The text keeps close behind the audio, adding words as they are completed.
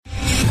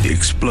The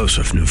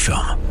explosive new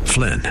film,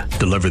 Flynn,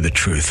 deliver the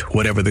truth,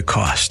 whatever the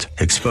cost,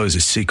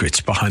 exposes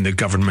secrets behind the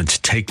government's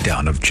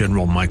takedown of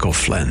General Michael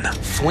Flynn.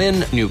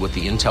 Flynn knew what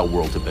the intel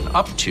world had been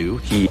up to.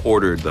 He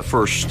ordered the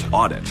first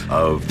audit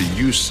of the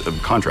use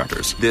of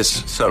contractors.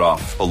 This set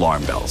off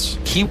alarm bells.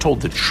 He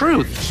told the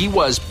truth. He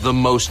was the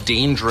most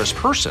dangerous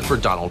person for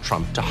Donald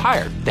Trump to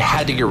hire. They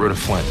had to get rid of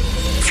Flynn.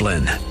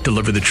 Flynn,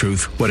 deliver the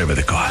truth, whatever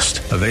the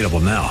cost. Available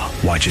now.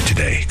 Watch it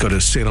today. Go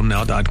to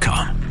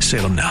salemnow.com.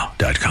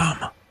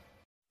 salemnow.com.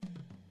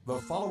 The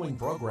following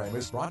program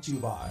is brought to you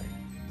by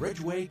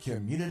Bridgeway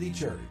Community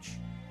Church.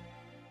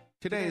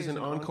 Today is an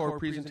encore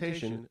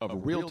presentation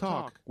of Real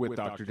Talk with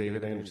Dr.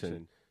 David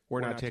Anderson. We're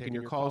not taking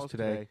your calls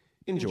today.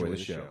 Enjoy the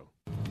show.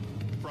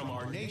 From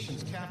our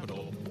nation's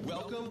capital,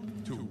 welcome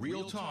to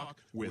Real Talk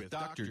with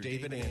Dr.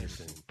 David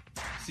Anderson.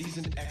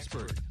 Seasoned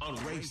expert on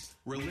race,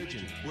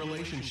 religion,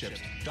 relationships,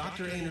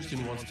 Dr.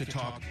 Anderson wants to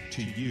talk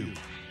to you.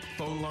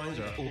 Phone lines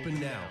are open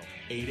now,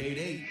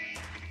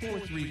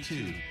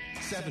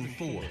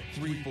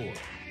 888-432-7434.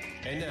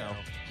 And now,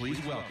 please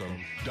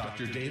welcome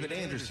Dr. David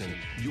Anderson,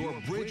 your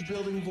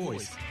bridge-building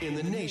voice in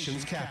the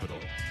nation's capital.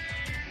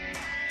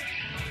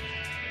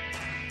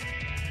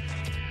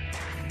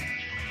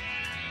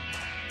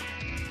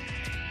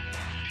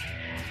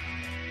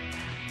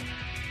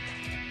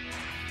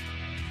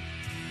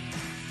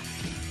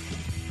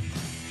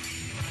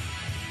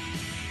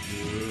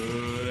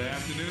 Good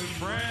afternoon,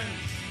 friends.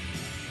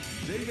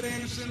 David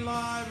Anderson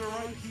live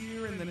right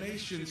here in the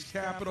nation's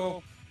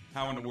capital.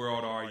 How in the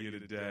world are you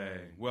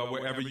today? Well,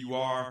 wherever you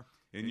are,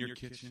 in your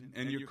kitchen,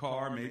 in your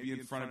car, maybe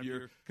in front of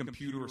your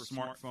computer or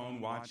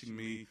smartphone, watching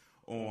me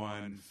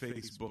on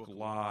Facebook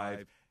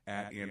Live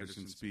at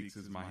Anderson Speaks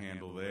is my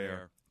handle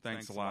there.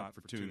 Thanks a lot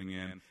for tuning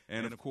in.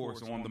 And, of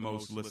course, on the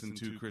most listened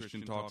to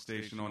Christian talk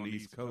station on the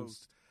East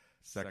Coast,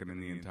 second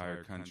in the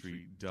entire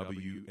country,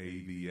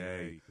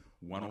 WAVA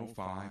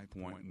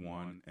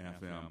 105.1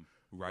 FM,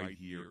 right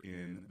here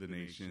in the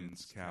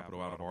nation's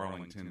capital out of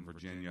Arlington,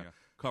 Virginia,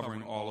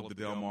 covering all of the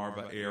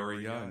Delmarva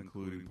area,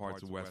 including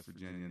parts of West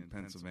Virginia and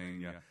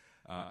Pennsylvania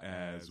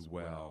as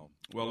well.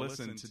 Well,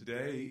 listen,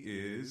 today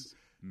is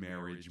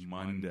Marriage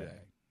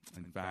Monday.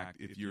 In fact,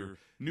 if you're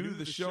new to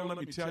the show, let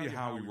me tell you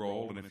how we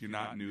roll. And if you're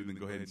not new, then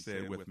go ahead and say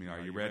it with me. Are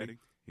you ready?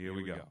 Here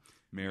we go.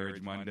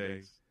 Marriage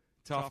Mondays,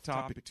 Tough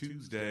Topic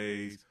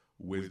Tuesdays,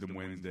 Wisdom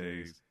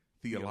Wednesdays,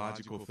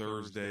 Theological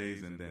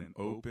Thursdays, and then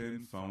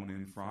Open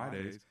Phone-In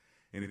Fridays.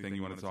 Anything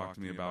you want to talk to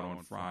me about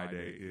on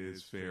Friday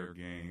is fair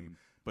game.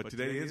 But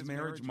today is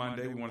Marriage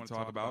Monday. We want to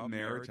talk about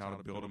marriage, how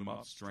to build them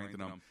up, strengthen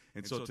them.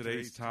 And so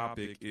today's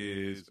topic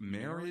is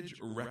marriage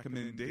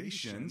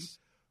recommendations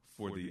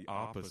for the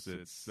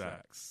opposite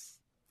sex.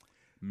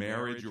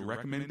 Marriage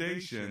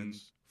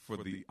recommendations for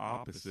the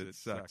opposite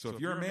sex. So if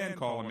you're a man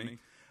calling me,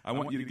 I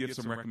want you to give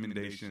some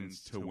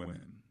recommendations to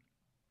women.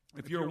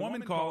 If you're a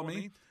woman calling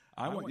me,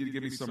 I want you to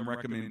give me some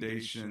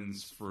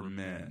recommendations for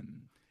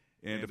men.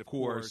 And, of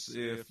course,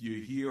 if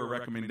you hear a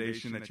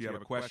recommendation that you have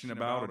a question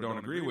about or don't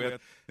agree with,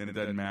 then it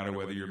doesn't matter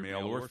whether you're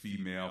male or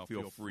female.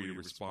 Feel free to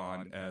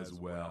respond as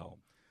well.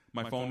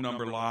 My phone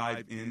number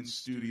live in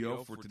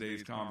studio for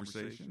today's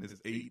conversation is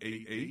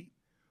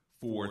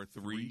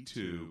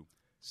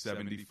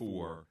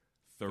 888-432-7434.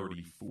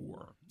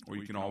 Or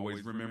you can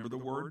always remember the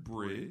word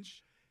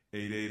bridge,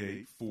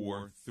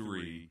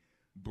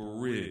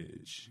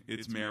 888-43-BRIDGE.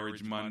 It's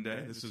Marriage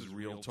Monday. This is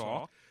Real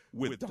Talk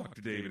with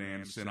Dr. David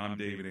Anderson. I'm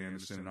David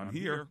Anderson, and I'm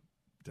here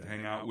to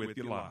hang out with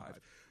you live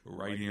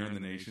right here in the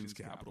nation's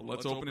capital.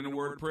 Let's open in a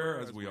word of prayer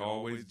as we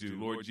always do.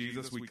 Lord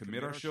Jesus, we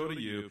commit our show to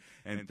you,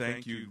 and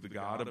thank you, the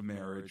God of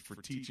marriage, for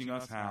teaching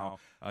us how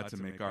to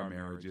make our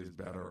marriages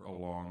better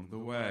along the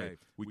way.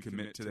 We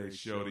commit today's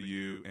show to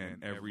you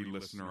and every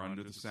listener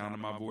under the sound of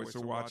my voice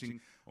or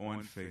watching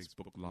on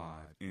Facebook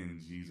Live. In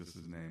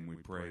Jesus' name we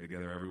pray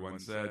together. Everyone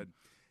said,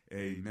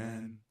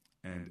 amen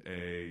and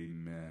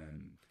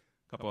amen.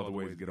 A couple other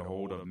ways to get a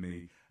hold of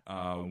me.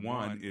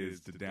 One is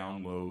to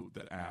download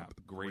the app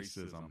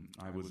Gracism.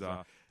 I was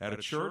at a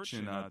church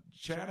in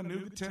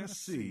Chattanooga,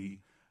 Tennessee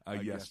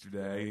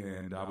yesterday,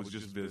 and I was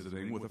just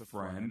visiting with a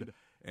friend.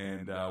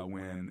 And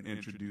when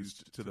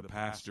introduced to the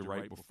pastor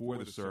right before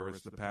the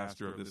service, the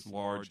pastor of this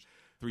large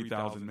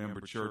 3,000-member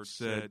church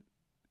said,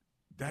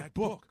 that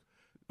book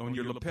on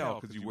your lapel,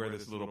 because you wear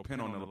this little pin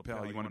on the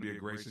lapel. You want to be a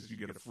Gracious, you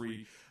get a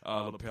free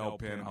lapel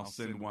pin. I'll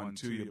send one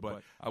to you.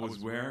 But I was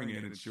wearing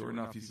it, and sure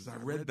enough, he says, I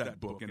read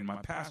that book, and my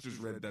pastors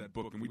read that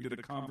book, and we did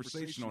a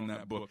conversation on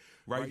that book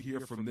right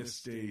here from this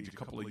stage a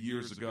couple of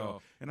years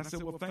ago. And I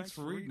said, well, thanks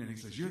for reading it. He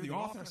says, you're the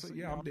author? I said,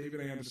 yeah, I'm David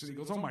Anderson. He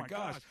goes, oh, my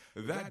gosh,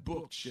 that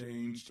book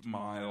changed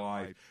my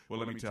life. Well,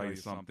 let me tell you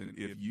something.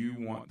 If you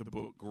want the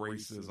book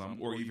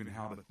Gracism, or even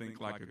How to Think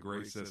Like a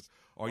Gracist,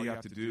 all you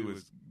have to do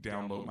is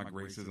download my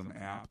Gracism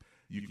app.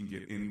 You can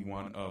get any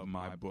one of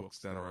my books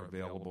that are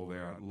available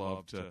there. I'd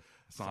love to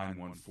sign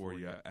one for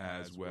you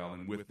as well.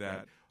 And with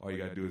that, all you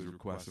got to do is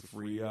request a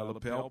free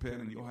lapel pin,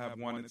 and you'll have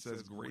one that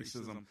says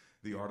Gracism,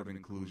 the Art of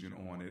Inclusion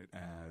on it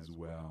as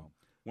well.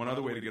 One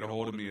other way to get a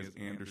hold of me is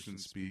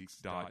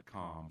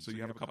AndersonSpeaks.com. So you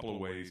have a couple of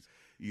ways.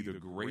 either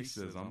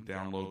Gracism,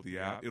 download the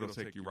app. It'll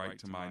take you right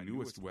to my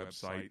newest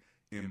website,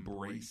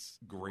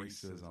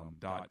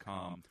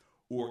 EmbraceGracism.com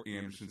or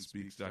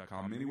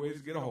AndersonSpeaks.com. Many ways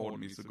to get a hold of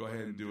me, so go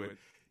ahead and do it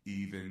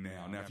even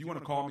now. Now, if you want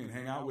to call me and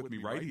hang out with me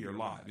right here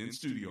live in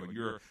studio, and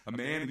you're a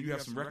man and you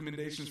have some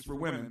recommendations for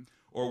women,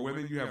 or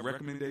women, you have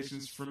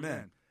recommendations for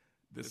men,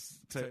 this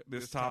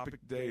topic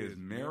today is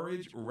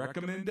marriage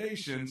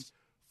recommendations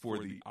for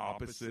the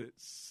opposite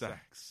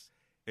sex.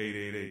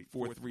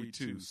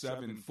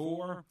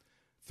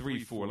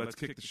 888-432-7434. Let's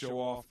kick the show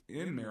off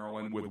in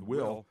Maryland with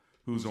Will,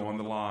 who's on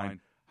the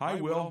line. Hi,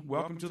 Will.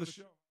 Welcome to the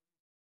show.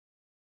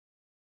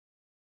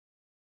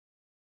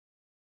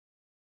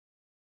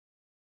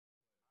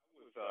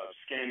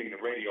 Scanning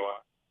the radio.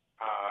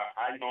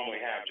 I normally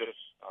have just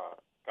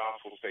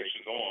gospel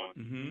stations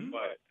on,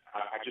 but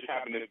I just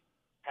happened to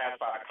pass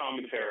by a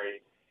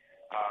commentary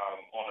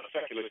on a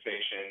secular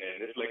station,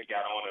 and this lady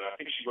got on, and I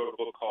think she wrote a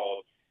book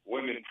called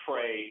Women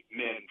Pray,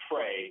 Men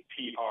Pray,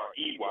 Prey.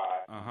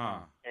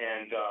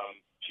 And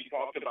she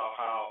talked about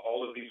how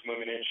all of these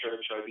women in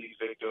church are these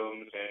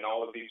victims, and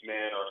all of these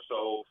men are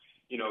so,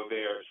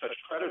 they're such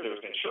predators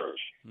in church.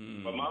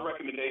 But my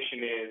recommendation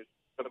is,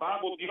 the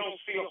Bible, you don't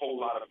see a whole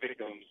lot of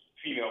victims,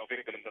 female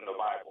victims in the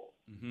Bible.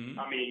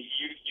 I mean,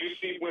 you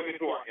see women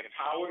who are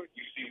empowered,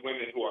 you see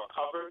women who are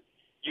covered,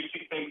 you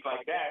see things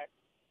like that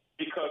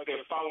because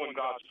they're following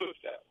God's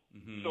footsteps.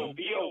 So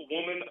be a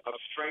woman of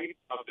strength,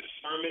 of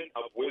discernment,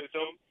 of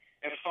wisdom,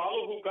 and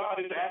follow who God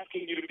is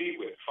asking you to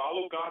be with.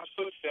 Follow God's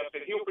footsteps,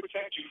 and He'll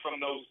protect you from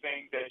those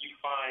things that you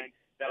find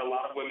that a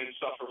lot of women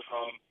suffer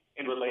from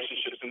in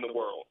relationships in the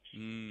world.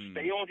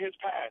 Stay on His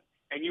path,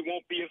 and you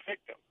won't be a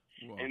victim.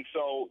 Whoa. And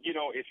so, if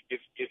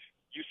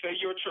you say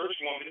you're a church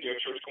woman, you're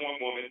a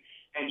church-going woman,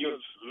 and you're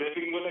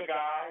living with a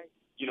guy,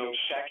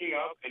 shacking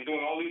up and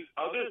doing all these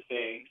other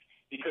things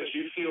because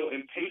you feel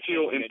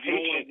impatient and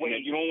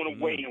you don't want to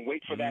wait and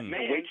wait for that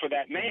man,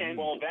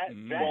 well, that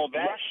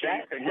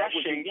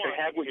rushing to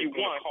have what you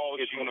want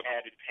is going to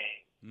add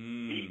pain.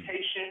 Be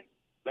patient.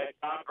 Let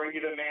God bring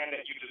you the man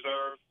that you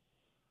deserve,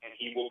 and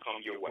He will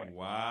come your way.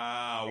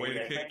 Wow.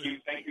 Thank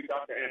you,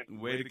 Dr. Anderson.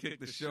 Way to kick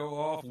the show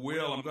off.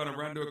 Will, I'm going to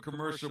run to a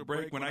commercial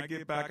break. When I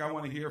get back, I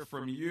want to hear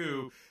from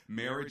you.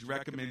 Marriage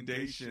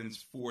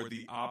recommendations for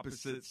the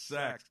opposite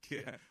sex.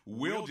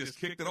 Will just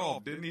kicked it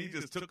off, didn't he?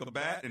 Just took a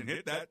bat and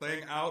hit that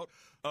thing out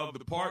of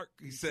the park.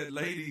 He said,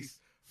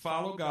 ladies,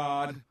 follow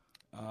God.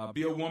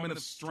 Be a woman of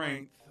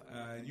strength.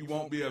 You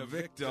won't be a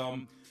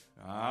victim.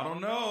 I don't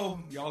know.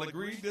 Y'all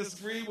agree,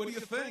 disagree? What do you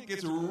think?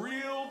 It's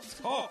Real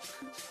Talk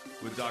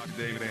with Dr.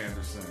 David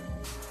Anderson.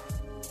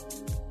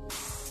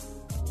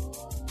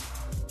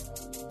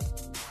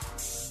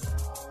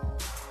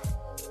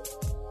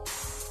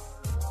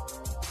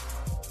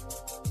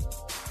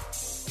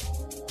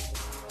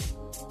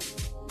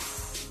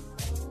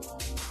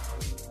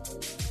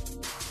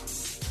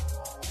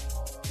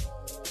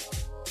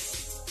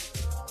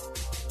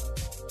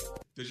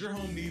 Does your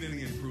home need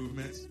any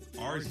improvements?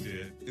 Ours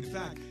did. In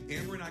fact,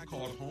 Amber and I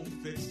called Home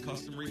Fix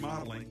Custom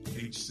Remodeling,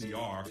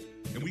 HCR,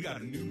 and we got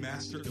a new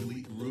Master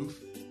Elite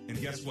roof. And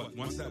guess what?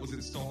 Once that was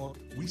installed,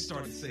 we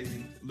started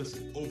saving,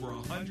 over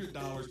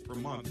 $100 per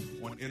month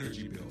on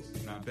energy bills.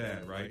 Not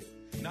bad, right?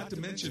 Not to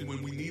mention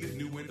when we needed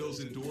new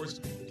windows and doors,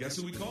 guess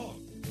who we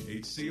called?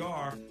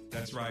 HCR.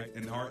 That's right.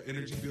 And our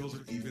energy bills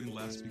are even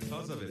less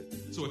because of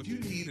it. So if you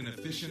need an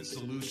efficient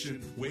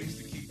solution,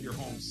 ways to keep your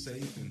home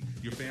safe and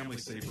your family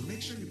safer,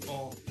 make sure you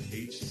call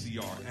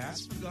HCR.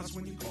 Ask for Gus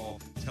when you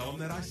call. Tell him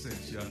that I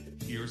sent you.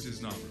 Here's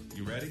his number.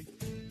 You ready?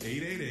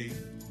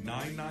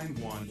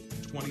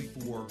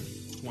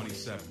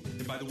 888-991-2427.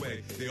 And by the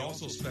way, they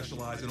also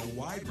specialize in a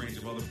wide range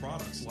of other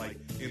products like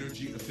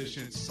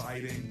energy-efficient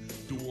siding,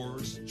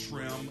 doors,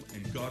 trim,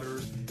 and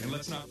gutters. And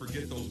let's not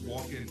forget those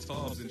walk-in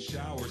tubs and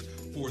showers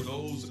for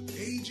those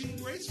aging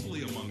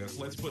gracefully among us.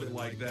 Let's put it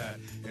like that.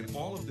 And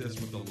all of this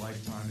with a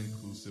lifetime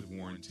inclusive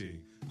warranty.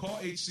 Call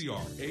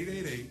HCR,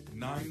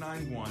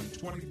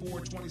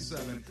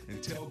 888-991-2427,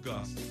 and tell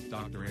Gus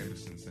Dr.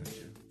 Anderson sent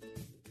you.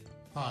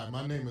 Hi,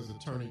 my name is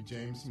Attorney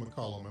James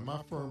McCullum, and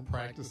my firm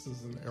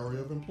practices in the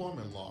area of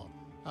employment law.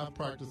 I've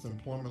practiced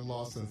employment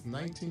law since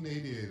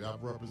 1988.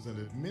 I've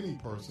represented many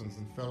persons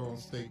in federal and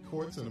state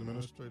courts and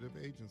administrative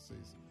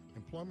agencies.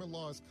 Employment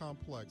law is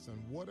complex,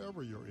 and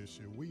whatever your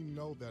issue, we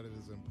know that it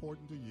is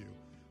important to you.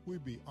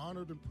 We'd be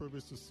honored and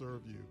privileged to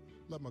serve you.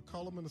 Let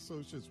McCullum &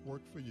 Associates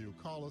work for you.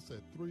 Call us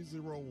at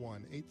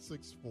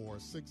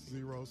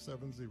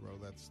 301-864-6070.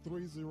 That's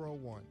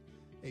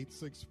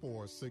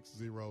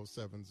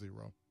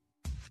 301-864-6070.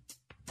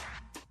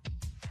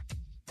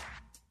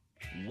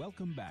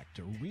 Welcome back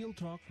to Real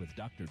Talk with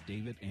Dr.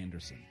 David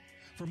Anderson.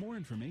 For more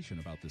information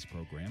about this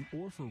program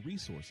or for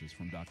resources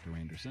from Dr.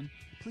 Anderson,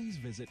 please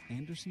visit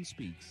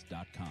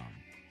AndersonSpeaks.com.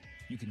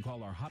 You can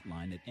call our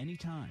hotline at any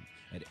time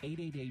at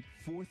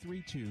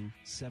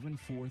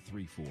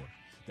 888-432-7434.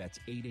 That's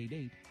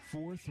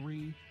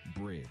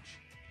 888-43-BRIDGE.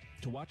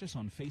 To watch us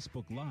on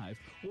Facebook Live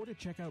or to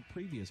check out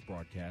previous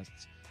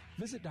broadcasts,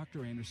 visit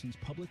Dr. Anderson's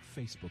public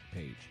Facebook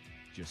page.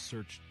 Just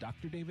search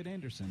Dr. David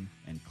Anderson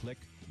and click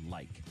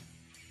like.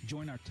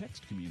 Join our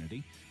text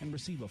community and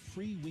receive a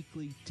free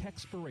weekly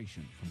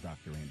Textpiration from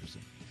Dr.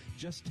 Anderson.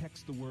 Just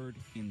text the word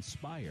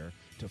INSPIRE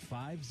to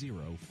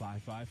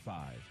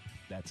 50555.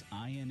 That's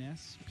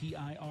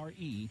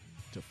INSPIRE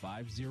to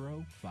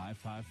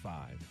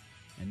 50555.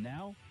 And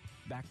now,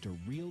 back to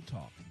Real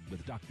Talk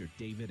with Dr.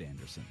 David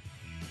Anderson.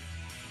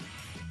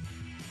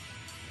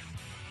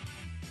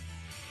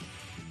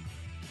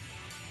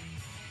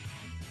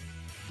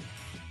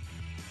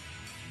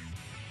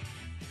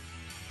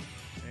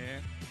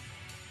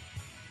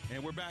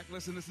 And we're back.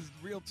 Listen, this is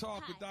Real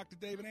Talk with Dr.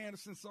 David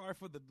Anderson. Sorry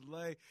for the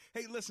delay.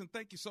 Hey, listen,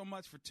 thank you so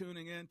much for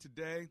tuning in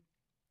today.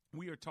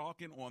 We are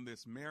talking on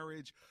this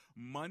Marriage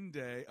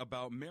Monday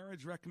about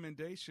marriage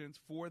recommendations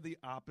for the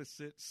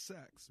opposite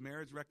sex.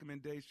 Marriage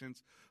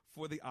recommendations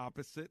for the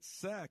opposite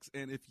sex.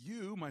 And if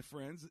you, my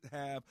friends,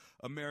 have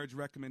a marriage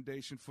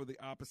recommendation for the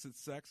opposite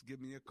sex,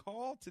 give me a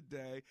call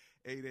today,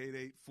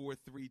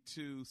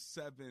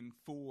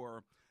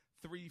 888-432-7434.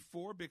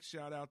 Big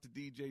shout out to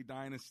DJ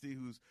Dynasty,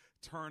 who's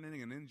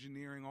turning and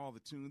engineering all the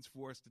tunes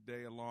for us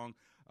today, along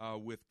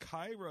with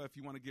Kyra. If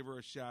you want to give her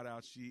a shout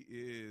out, she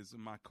is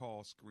my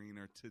call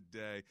screener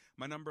today.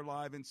 My number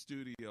live in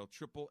studio,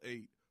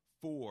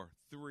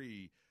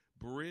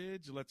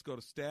 888-43-BRIDGE. Let's go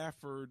to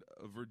Stafford,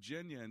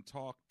 Virginia, and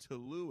talk to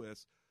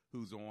Lewis,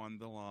 who's on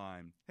the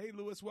line. Hey,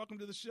 Lewis, welcome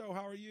to the show.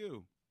 How are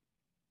you?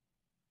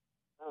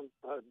 I'm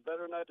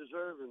better than I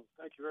deserve, and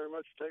thank you very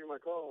much for taking my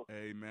call.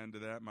 Amen to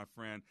that, my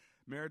friend.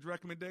 Marriage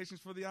recommendations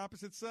for the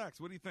opposite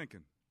sex. What are you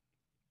thinking?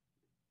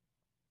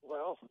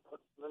 Well,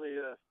 let me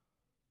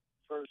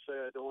first say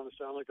I don't want to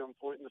sound like I'm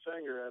pointing the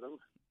finger at him.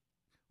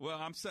 Well,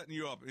 I'm setting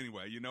you up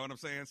anyway. You know what I'm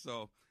saying?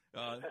 So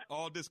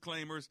all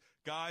disclaimers.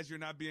 Guys, you're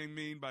not being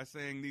mean by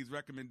saying these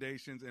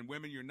recommendations. And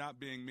women, you're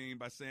not being mean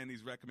by saying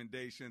these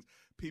recommendations.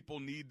 People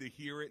need to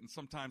hear it, and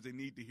sometimes they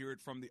need to hear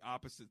it from the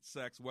opposite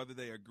sex, whether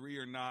they agree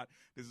or not.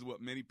 This is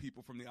what many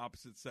people from the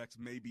opposite sex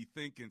may be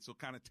thinking. So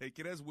kind of take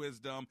it as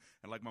wisdom.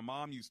 And like my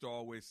mom used to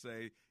always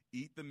say,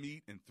 eat the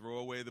meat and throw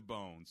away the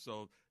bones.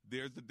 So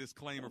there's the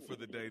disclaimer for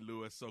the day,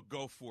 Lewis. So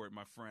go for it,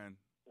 my friend.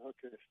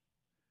 Okay.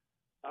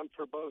 I'm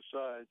for both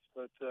sides,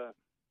 but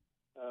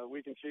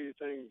we can see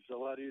things a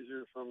lot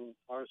easier from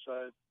our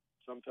side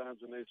sometimes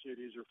than they see it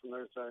easier from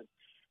their side.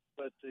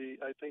 But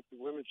I think the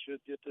women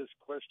should get this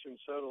question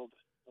settled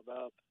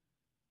about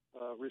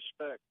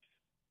respect.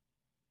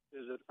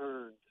 Is it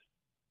earned?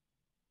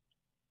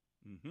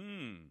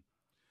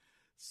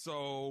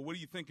 So what are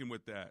you thinking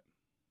with that?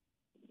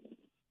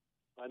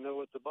 I know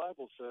what the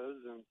Bible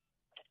says, and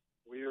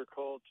we are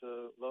called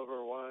to love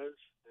our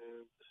wives,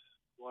 and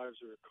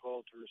wives are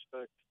called to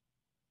respect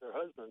their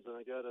husbands, and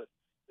they can't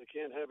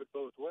have it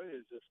both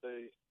ways. If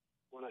they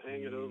want to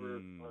hang it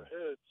over our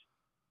heads,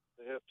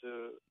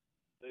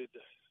 they'd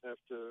have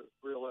to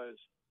realize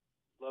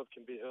love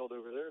can be held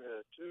over their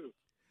head too.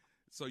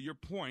 So your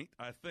point,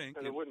 I think,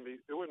 and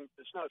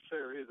it's not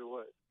fair either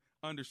way.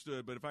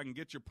 Understood, but if I can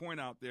get your point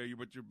out there,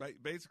 what you're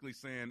basically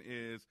saying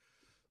is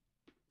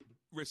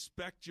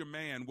respect your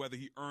man whether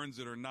he earns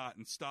it or not,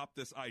 and stop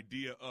this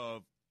idea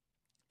of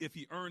if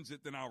he earns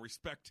it, then I'll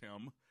respect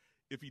him.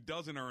 If he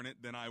doesn't earn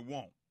it, then I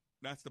won't.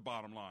 That's the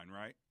bottom line,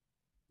 right?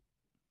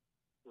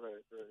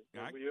 Right.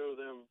 We owe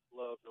them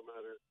love no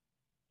matter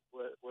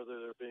whether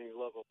they're being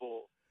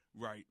lovable.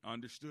 Right.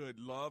 Understood.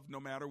 Love no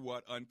matter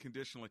what,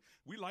 unconditionally.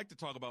 We like to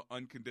talk about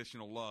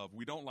unconditional love.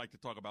 We don't like to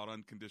talk about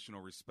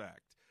unconditional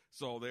respect.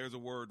 So there's a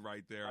word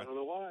right there. I don't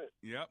know why.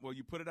 Yeah, well,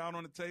 you put it out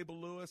on the table,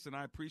 Lewis, and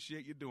I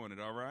appreciate you doing it,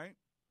 all right?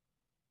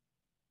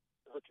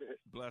 Okay.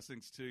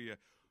 Blessings to you.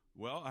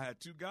 Well, I had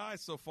two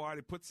guys so far.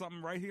 They put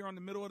something right here on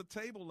the middle of the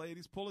table,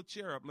 ladies. Pull a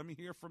chair up. Let me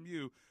hear from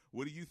you.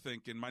 What are you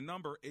thinking? My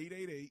number,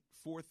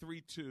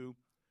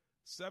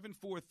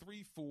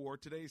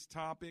 888-432-7434. Today's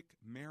topic,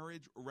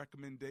 marriage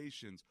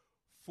recommendations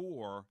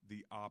for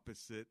the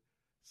opposite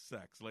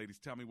sex. Ladies,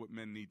 tell me what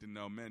men need to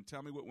know. Men,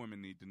 tell me what women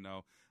need to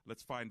know.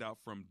 Let's find out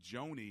from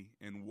Joni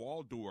in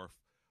Waldorf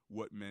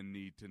what men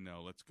need to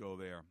know. Let's go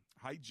there.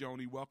 Hi,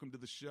 Joni. Welcome to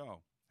the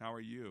show. How are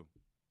you?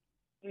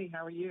 Hey,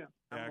 how are you?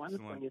 I'm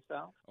Excellent. wonderful.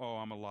 Yourself? Oh,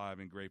 I'm alive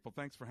and grateful.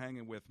 Thanks for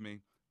hanging with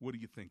me. What are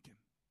you thinking?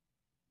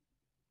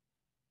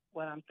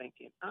 What I'm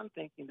thinking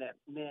that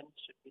men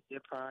should get their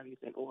priorities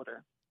in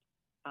order.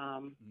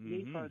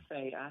 Me per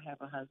se, I have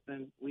a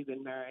husband. We've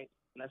been married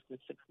less than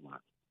 6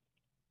 months.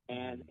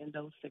 And in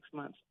those 6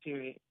 months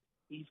period,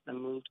 he's been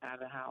moved out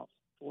of the house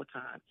 4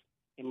 times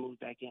and moved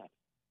back in.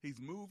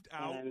 He's moved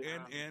out and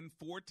in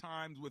 4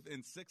 times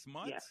within 6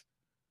 months? Yeah.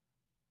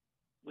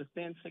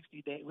 Within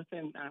 60 days,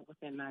 within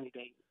 90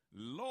 days.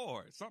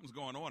 Lord, something's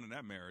going on in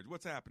that marriage.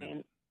 What's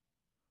happening?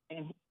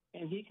 And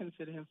he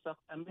considered himself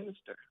a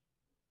minister.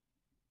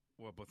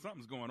 Well, but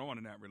something's going on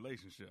in that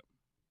relationship.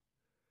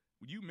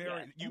 You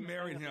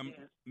married him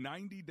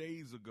 90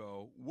 days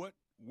ago. What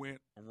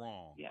went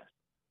wrong? Yes.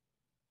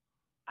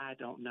 I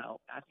don't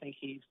know. I think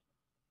he's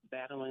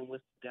battling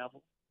with the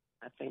devil.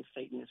 I think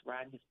Satan is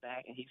riding his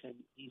back, and he's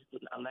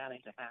allowing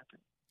it to happen.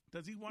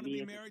 Does he want to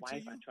be married to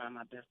you? I try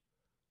my best.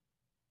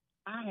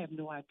 I have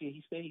no idea.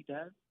 He said he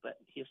does, but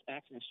his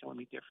action is showing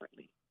me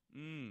differently.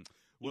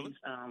 Well,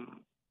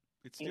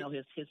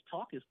 His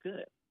talk is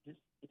good. His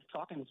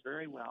talking is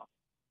very well,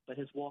 but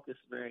his walk is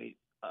very,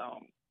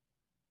 all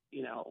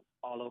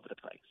over the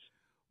place.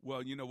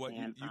 Well, you know what?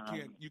 And,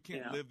 you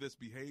can't live this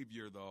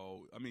behavior,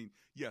 though. I mean,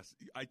 yes,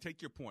 I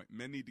take your point.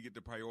 Men need to get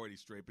the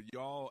priorities straight, but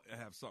y'all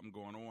have something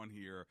going on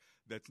here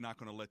that's not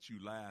going to let you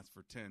last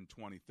for 10,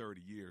 20,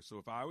 30 years. So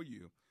if I were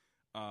you,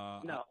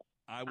 no,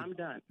 I would, I'm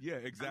done. Yeah,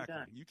 exactly.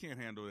 I'm done. You can't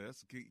handle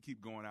this.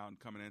 Keep going out and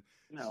coming in.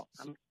 No,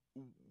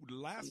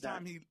 last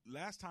time he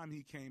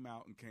came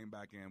out and came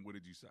back in, what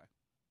did you say?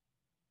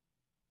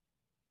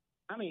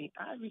 I mean,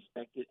 I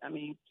respected. I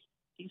mean,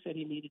 he said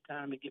he needed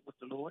time to get with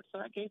the Lord, so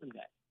I gave him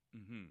that.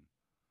 Mm-hmm.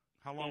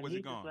 How long was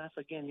he gone? He just left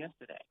again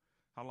yesterday.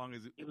 How long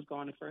is it? He was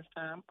gone the first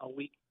time a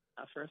week.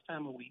 First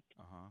time a week.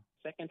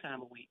 Second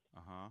time a week.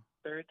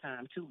 Third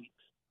time 2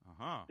 weeks.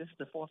 This is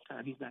the fourth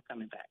time he's not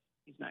coming back.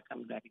 He's not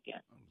coming back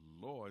again. Oh,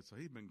 Lord, so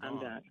he's been gone. I'm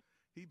done.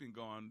 He's been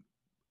gone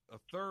a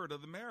third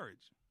of the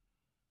marriage.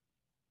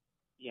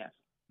 Yes.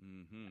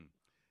 Mm-hmm.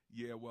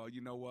 Yeah, well,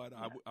 you know what?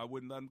 Yeah. I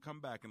wouldn't let him come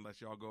back unless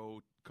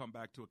y'all come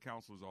back to a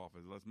counselor's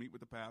office. Let's meet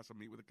with the pastor,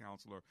 meet with the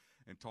counselor,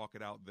 and talk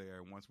it out there.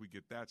 And once we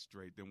get that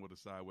straight, then we'll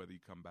decide whether you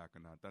come back or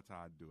not. That's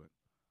how I'd do it.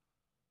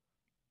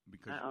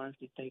 Because I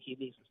honestly think he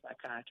needs a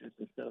psychiatrist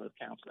instead of a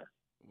counselor.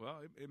 Well,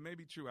 it may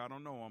be true. I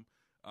don't know him.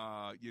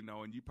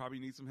 And you probably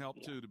need some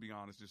help too, to be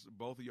honest. Just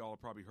both of y'all are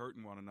probably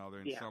hurting one another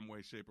in some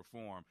way, shape, or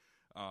form.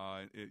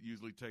 It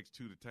usually takes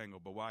two to tango.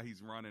 But while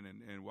he's running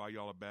and while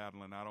y'all are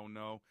battling, I don't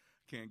know.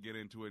 Can't get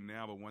into it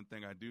now. But one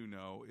thing I do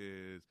know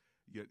is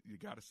you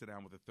got to sit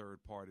down with a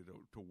third party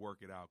to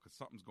work it out, because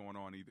something's going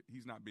on. Either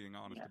he's not being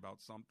honest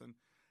about something.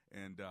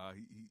 And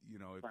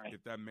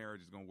if that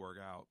marriage is going to work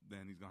out,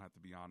 then he's going to have to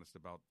be honest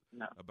about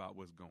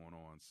what's going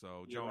on.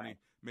 So, Joni,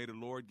 may the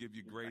Lord give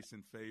you grace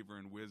and favor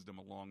and wisdom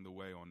along the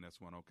way on this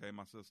one. Okay,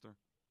 my sister?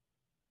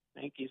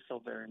 Thank you so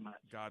very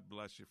much. God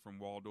bless you, from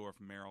Waldorf,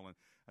 Maryland.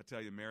 I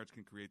tell you, marriage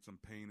can create some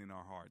pain in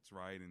our hearts,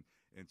 right? And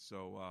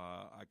so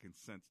I can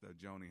sense that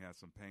Joni has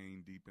some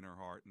pain deep in her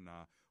heart, and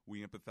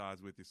we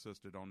empathize with your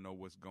sister. Don't know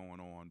what's going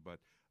on,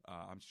 but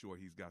I'm sure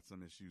he's got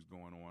some issues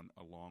going on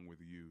along with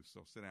you.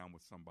 So sit down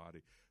with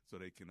somebody so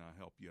they can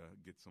help you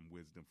get some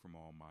wisdom from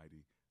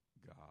Almighty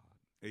God.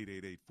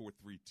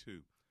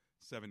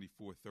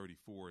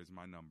 888-432-7434 is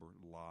my number,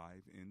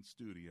 live in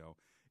studio.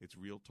 It's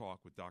Real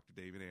Talk with Dr.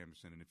 David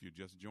Anderson. And if you're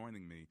just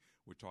joining me,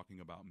 we're talking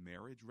about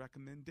marriage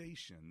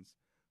recommendations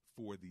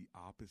for the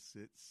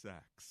opposite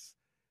sex.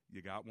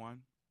 You got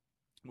one?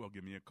 Well,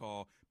 give me a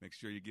call. Make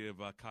sure you give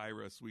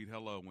Kyra a sweet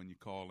hello when you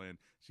call in.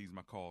 She's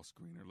my call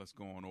screener. Let's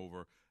go on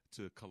over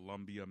to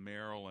Columbia,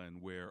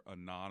 Maryland, where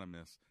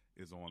Anonymous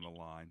is on the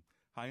line.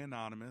 Hi,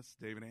 Anonymous.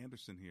 David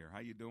Anderson here.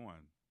 How you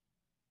doing?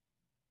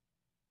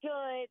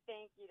 Good.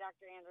 Thank you,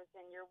 Dr.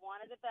 Anderson. You're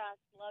one of the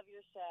best. Love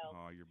your show.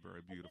 Oh, you're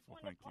very beautiful.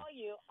 Thank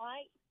you.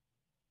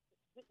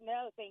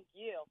 No, thank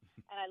you.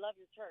 And I love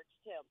your church,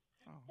 too.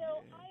 Oh,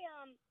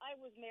 I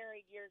was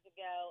married years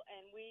ago,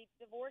 and we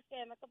divorced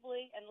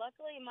amicably, and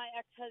luckily my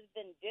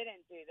ex-husband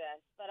didn't do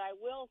this. But I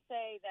will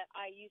say that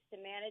I used to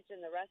manage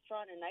in the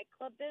restaurant and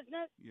nightclub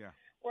business,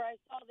 where I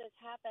saw this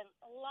happen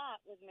a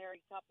lot with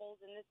married couples,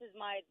 and this is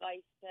my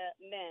advice to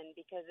men,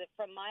 because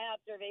from my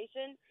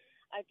observation,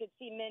 I could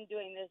see men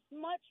doing this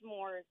much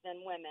more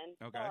than women.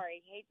 Okay.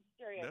 Sorry, hate to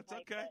stereotype.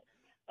 That's okay.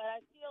 But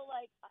I feel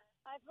like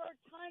I've heard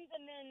tons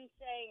of men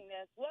saying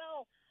this.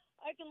 Well,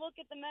 I can look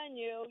at the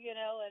menu,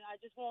 and I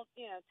just won't,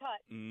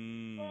 touch.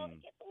 Well,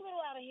 it gets a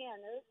little out of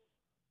hand.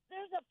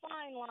 There's a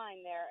fine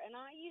line there. And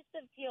I used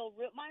to feel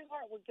my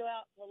heart would go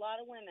out to a lot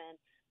of women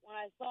when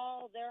I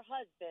saw their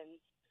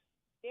husbands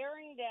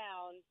staring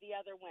down the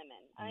other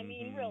women. I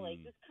mean, really,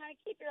 just kind of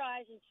keep your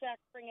eyes in check,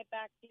 bring it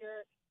back to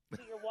your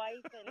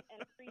wife and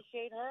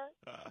appreciate her,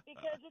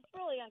 because it's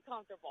really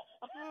uncomfortable.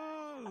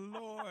 Oh,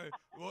 Lord.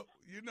 Well,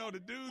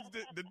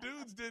 the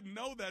dudes didn't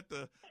know that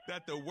the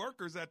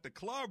workers at the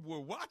club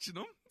were watching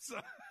them. So,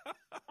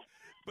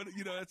 but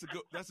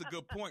that's a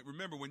good point.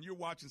 Remember, when you're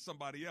watching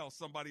somebody else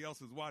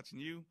is watching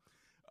you.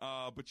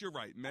 But you're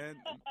right. Men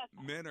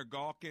are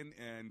gawking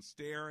and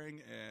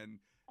staring,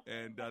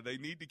 and they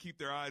need to keep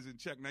their eyes in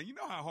check. Now, you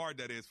know how hard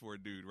that is for a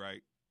dude,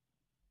 right?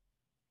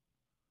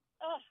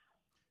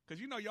 Because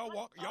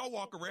y'all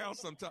walk around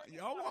sometime.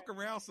 Y'all walk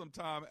around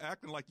sometime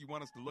acting like you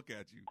want us to look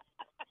at you.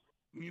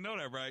 You know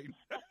that, right?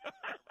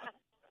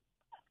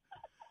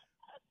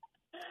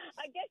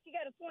 I guess you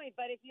got a point,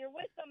 but if you're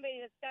with somebody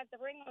that's got the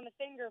ring on the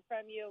finger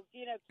from you,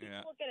 keep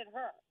looking at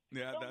her.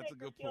 Yeah, Don't that's make a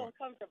good her feel point.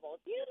 Uncomfortable.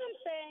 Do you know what I'm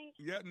saying?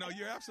 Yeah, no,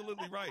 you're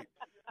absolutely right.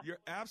 You're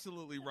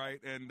absolutely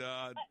right, and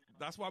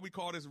that's why we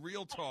call this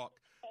Real Talk,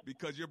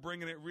 because you're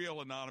bringing it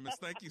real, Anonymous.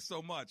 Thank you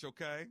so much.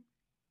 Okay.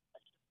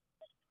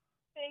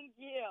 Thank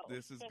you.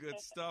 This is good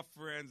stuff,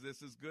 friends.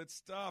 This is good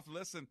stuff.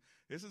 Listen,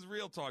 this is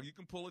Real Talk. You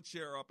can pull a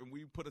chair up, and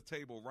we put a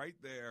table right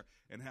there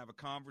and have a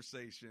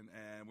conversation,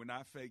 and we're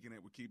not faking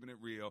it. We're keeping it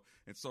real.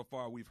 And so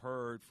far, we've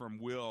heard from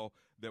Will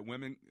that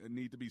women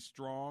need to be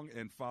strong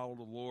and follow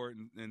the Lord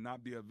and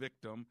not be a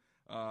victim.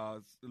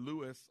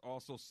 Lewis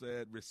also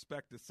said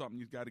respect is something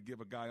you've got to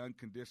give a guy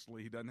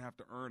unconditionally. He doesn't have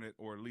to earn it,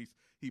 or at least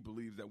he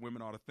believes that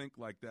women ought to think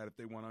like that if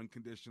they want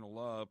unconditional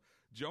love.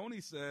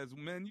 Joni says,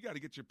 men, you got to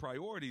get your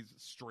priorities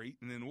straight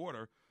and in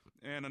order.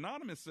 And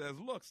Anonymous says,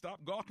 look,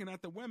 stop gawking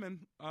at the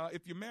women.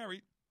 If you're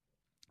married,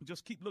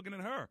 just keep looking at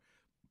her.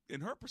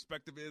 And her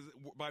perspective is,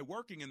 by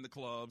working in the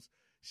clubs,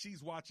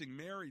 she's watching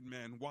married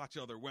men watch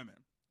other women.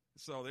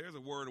 So there's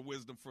a word of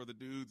wisdom for the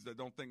dudes that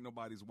don't think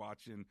nobody's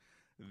watching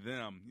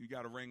them. You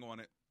got a ring on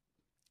it.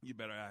 You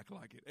better act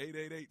like it.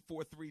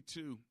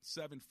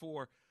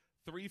 888-432-7434.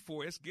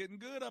 It's getting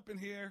good up in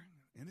here.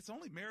 And it's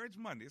only Marriage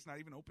Monday. It's not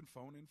even open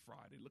phone in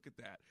Friday. Look at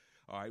that.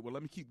 All right, well,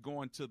 let me keep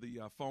going to the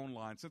phone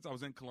line. Since I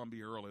was in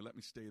Columbia early, let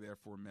me stay there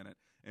for a minute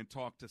and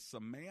talk to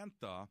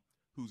Samantha,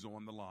 who's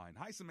on the line.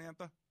 Hi,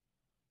 Samantha.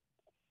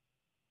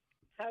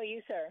 How are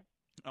you, sir?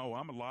 Oh,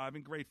 I'm alive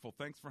and grateful.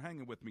 Thanks for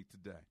hanging with me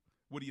today.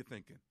 What are you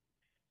thinking?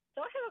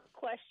 So I have a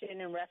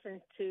question in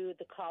reference to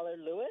the caller,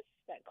 Lewis,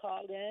 that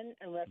called in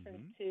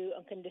reference to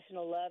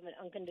unconditional love and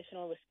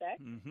unconditional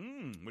respect.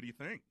 Mm-hmm. What do you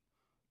think?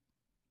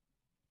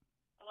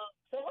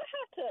 So I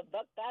have to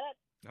buck back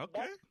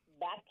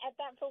at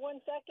that for 1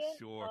 second.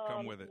 Sure,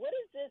 come with it. What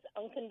is this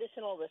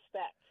unconditional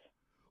respect?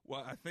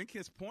 Well, I think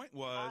his point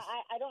was...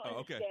 I don't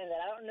understand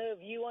that. I don't know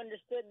if you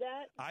understood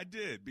that. I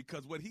did,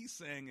 because what he's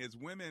saying is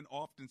women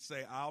often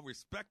say, I'll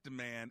respect a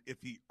man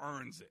if he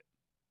earns it,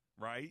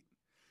 right?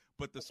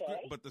 But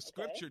the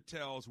scripture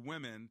tells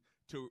women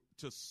to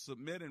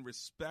submit and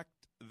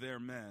respect their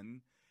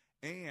men,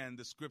 and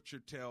the scripture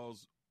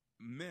tells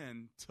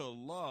men to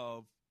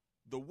love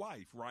the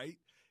wife, right?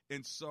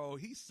 And so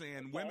he's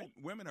saying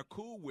women are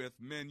cool with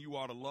men, you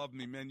ought to love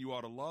me, men, you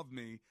ought to love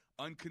me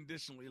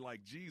unconditionally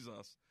like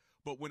Jesus.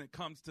 But when it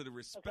comes to the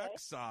respect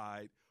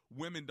side,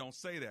 women don't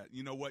say that.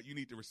 You know what? You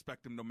need to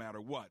respect him no matter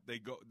what. They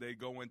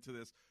go into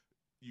this,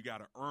 you got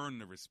to earn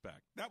the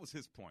respect. That was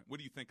his point. What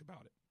do you think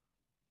about it?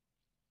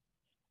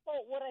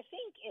 Well, what I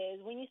think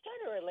is when you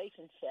start a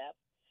relationship,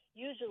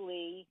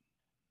 usually,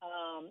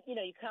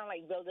 you kind of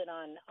like build it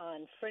on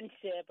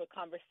friendship or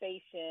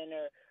conversation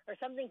or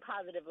something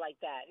positive like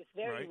that. It's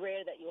very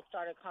rare that you'll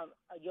start a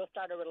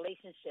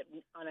relationship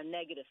on a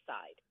negative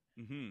side.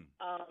 Mm-hmm.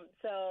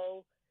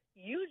 So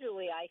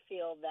usually I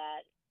feel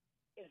that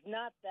it's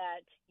not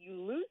that you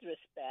lose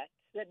respect,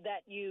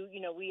 that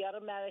we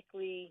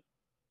automatically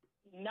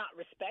not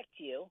respect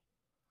you.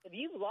 If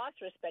you've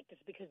lost respect,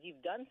 it's because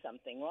you've done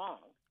something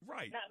wrong.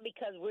 Right. Not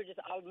because we're just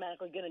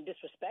automatically going to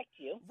disrespect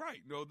you.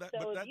 Right. No,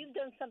 if you've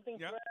done something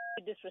for us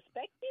to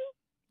disrespect you.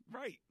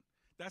 Right.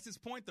 That's his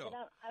point, though.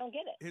 I don't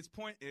get it. His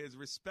point is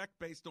respect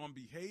based on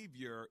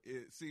behavior,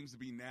 it seems to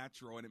be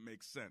natural and it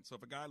makes sense. So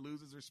if a guy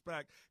loses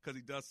respect because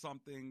he does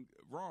something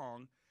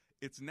wrong,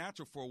 it's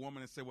natural for a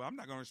woman to say, well, I'm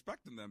not going to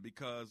respect him then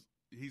because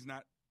he's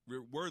not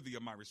worthy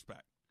of my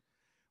respect.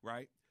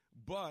 Right?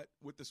 But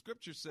what the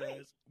scripture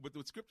says, but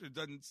the scripture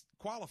doesn't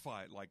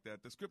qualify it like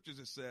that. The scripture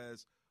just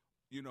says,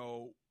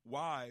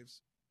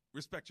 wives,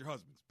 respect your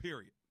husbands,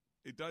 period.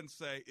 It doesn't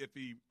say if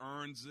he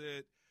earns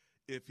it,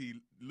 if he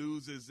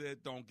loses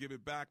it, don't give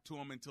it back to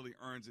him until he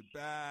earns it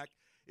back.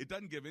 It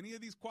doesn't give any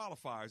of these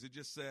qualifiers. It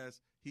just says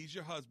he's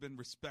your husband,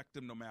 respect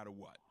him no matter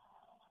what.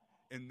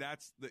 And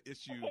that's the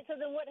issue. Okay, so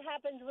then what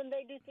happens when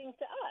they do things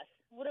to us?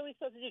 What are we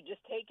supposed to do?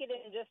 Just take it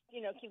and just,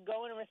 keep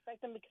going and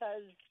respect them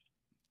because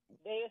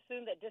they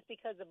assume that just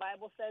because the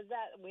Bible says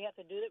that, we have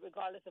to do it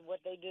regardless of what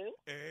they do?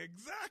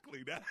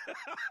 Exactly. That's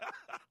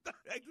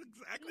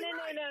exactly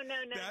right. No.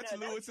 That's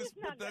Lewis's.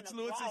 That's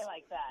Lewis's.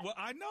 Like that. Well,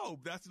 I know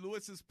that's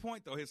Lewis's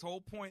point, though. His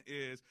whole point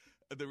is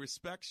the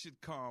respect should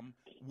come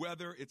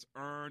whether it's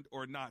earned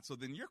or not. So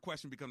then your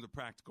question becomes a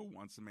practical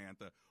one,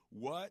 Samantha.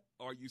 What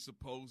are you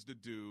supposed to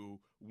do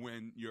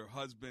when your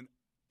husband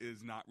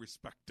is not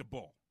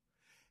respectable?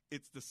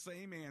 It's the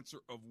same answer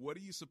of what are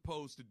you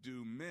supposed to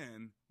do,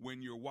 men,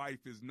 when your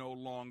wife is no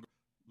longer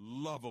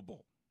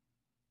lovable?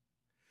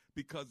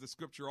 Because the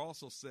scripture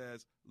also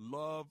says,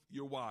 love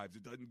your wives.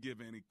 It doesn't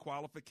give any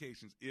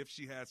qualifications. If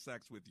she has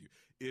sex with you,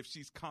 if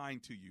she's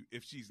kind to you,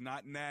 if she's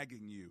not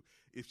nagging you,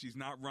 if she's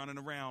not running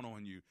around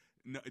on you.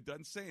 No, it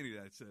doesn't say any of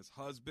that. It says,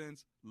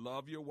 husbands,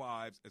 love your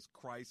wives as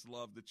Christ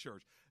loved the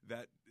church.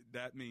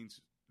 That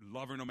means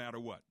love her no matter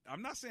what.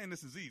 I'm not saying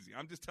this is easy.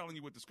 I'm just telling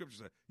you what the scripture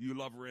says. You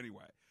love her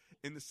anyway.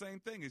 And the same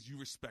thing is you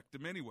respect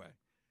him anyway.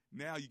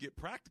 Now you get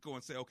practical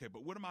and say, okay,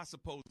 but what am I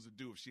supposed to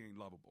do if she ain't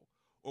lovable?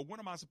 Or what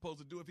am I supposed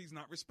to do if he's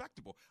not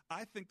respectable?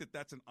 I think that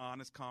that's an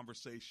honest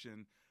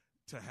conversation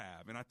to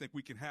have. And I think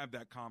we can have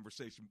that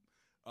conversation.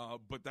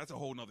 But that's a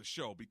whole nother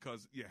show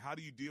because, how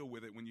do you deal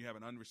with it when you have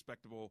an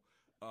unrespectable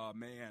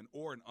man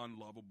or an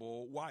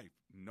unlovable wife?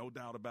 No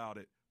doubt about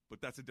it.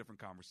 But that's a different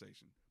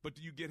conversation. But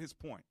do you get his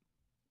point?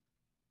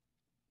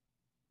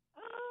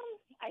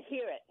 I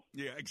hear it.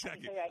 Yeah,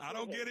 exactly. I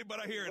don't get it,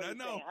 but I hear it. I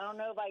know. I don't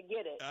know if I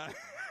get it.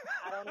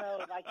 I don't know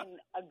if I can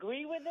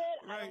agree with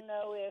it. Right. I don't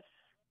know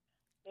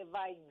if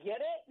I get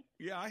it.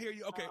 Yeah, I hear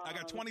you. Okay, I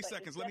got 20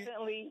 seconds.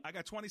 I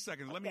got 20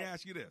 seconds. Okay. Let me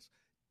ask you this.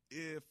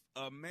 If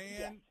a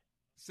man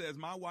says,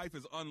 my wife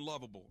is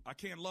unlovable. I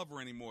can't love her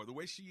anymore. The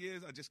way she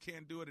is, I just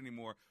can't do it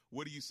anymore.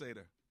 What do you say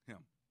to him?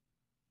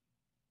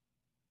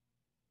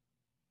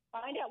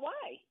 Find out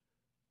why.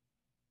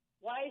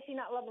 Why is she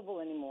not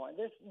lovable anymore?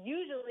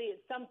 Usually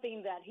it's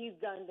something that he's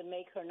done to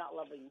make her not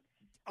loving.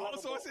 Oh,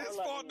 so it's his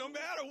fault no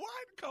matter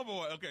what? Come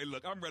on. Okay,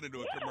 look, I'm ready to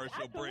do a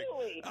commercial break.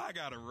 I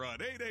got to run.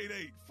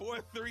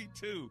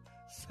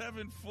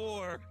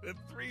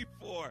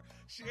 888-432-7434.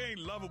 She ain't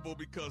lovable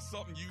because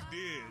something you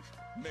did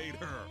made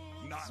her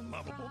not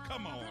lovable.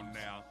 Come on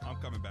now. I'm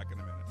coming back in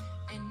a minute.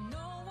 And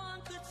no one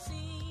could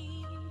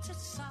seem to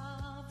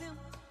solve them,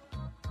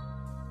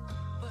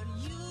 but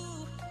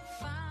you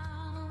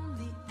found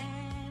the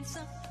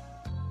answer.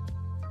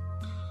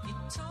 You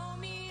told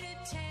me to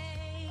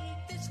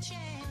take this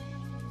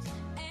chance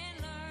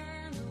and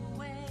learn the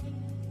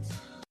ways.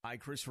 Hi,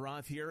 Chris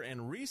Roth here,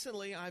 and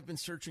recently I've been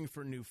searching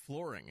for new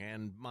flooring,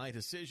 and my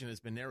decision has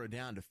been narrowed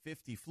down to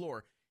 50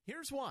 Floor.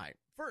 Here's why.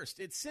 First,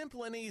 it's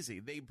simple and easy.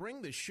 They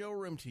bring the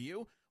showroom to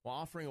you while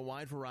offering a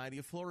wide variety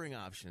of flooring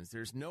options.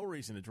 There's no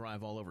reason to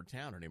drive all over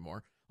town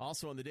anymore.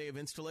 Also, on the day of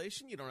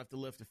installation, you don't have to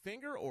lift a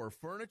finger, or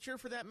furniture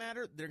for that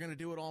matter. They're going to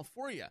do it all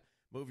for you.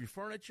 Move your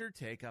furniture,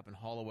 take up and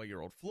haul away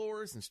your old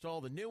floors,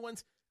 install the new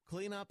ones,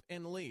 clean up,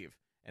 and leave.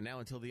 And now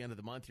until the end of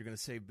the month, you're going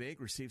to save big.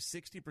 Receive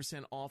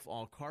 60% off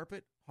all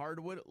carpet,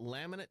 hardwood,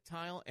 laminate,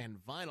 tile, and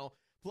vinyl.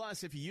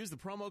 Plus, if you use the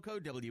promo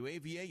code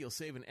WAVA, you'll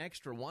save an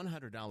extra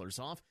 $100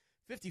 off.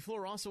 50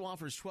 Floor also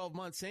offers 12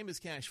 months, same as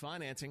cash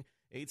financing.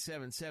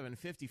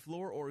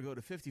 877-50-FLOOR or go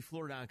to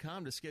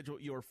 50floor.com to schedule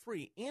your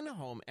free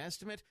in-home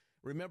estimate.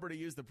 Remember to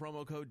use the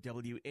promo code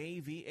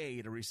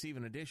WAVA to receive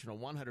an additional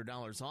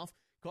 $100 off.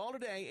 Call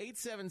today,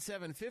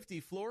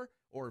 877-50-FLOOR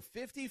or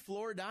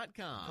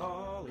 50floor.com.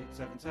 Call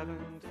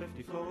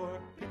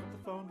 877-50-FLOOR. Pick up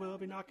the phone, we'll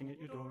be knocking at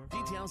your door.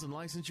 Details and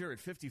licensure at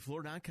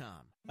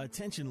 50floor.com.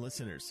 Attention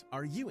listeners,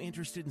 are you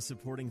interested in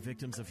supporting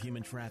victims of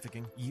human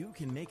trafficking? You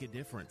can make a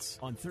difference.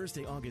 On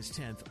Thursday, August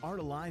 10th, Art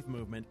Alive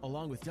Movement,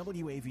 along with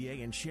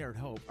WAVA and Shared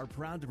Hope, are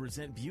proud to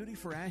present Beauty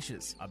for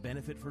Ashes, a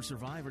benefit for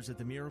survivors at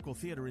the Miracle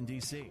Theater in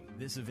D.C.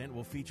 This event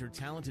will feature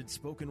talented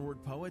spoken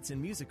word poets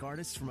and music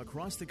artists from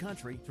across the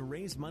country to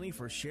raise money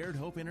for Shared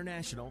Hope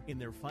International in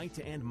their fight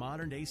to end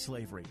modern-day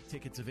slavery.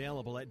 Tickets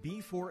available at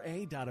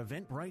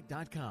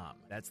b4a.eventbrite.com.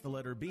 That's the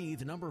letter B,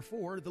 the number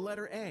 4, the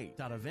letter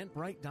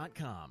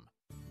A.eventbrite.com.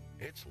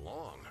 It's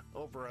long,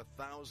 over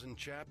 1,000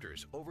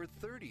 chapters, over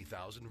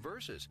 30,000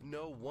 verses.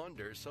 No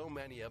wonder so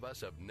many of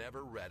us have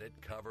never read it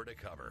cover to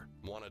cover.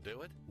 Want to do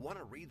it? Want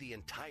to read the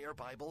entire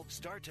Bible?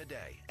 Start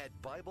today at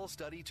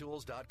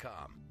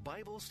BibleStudyTools.com.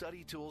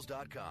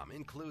 BibleStudyTools.com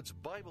includes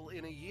Bible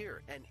in a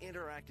Year, an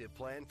interactive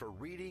plan for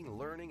reading,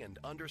 learning, and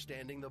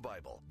understanding the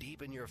Bible.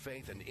 Deepen your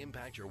faith and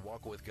impact your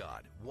walk with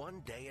God,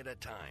 one day at a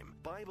time.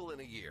 Bible in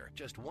a Year,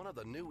 just one of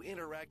the new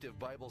interactive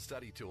Bible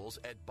study tools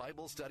at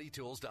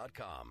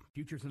BibleStudyTools.com.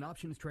 Futures and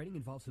options trading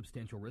involves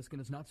substantial risk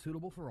and is not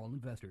suitable for all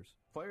investors.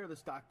 Fire the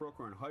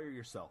stockbroker and hire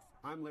yourself.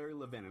 I'm Larry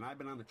Levin, and I've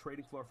been on the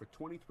trading floor for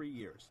 23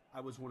 years. I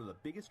was one of the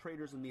biggest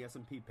traders in the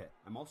S&P pit.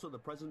 I'm also the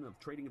president of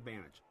Trading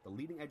Advantage, the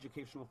leading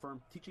educational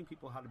firm teaching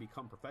people how to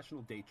become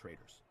professional day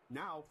traders.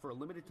 Now, for a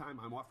limited time,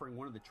 I'm offering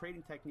one of the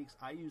trading techniques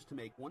I use to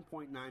make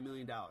 $1.9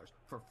 million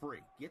for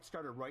free. Get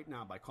started right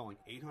now by calling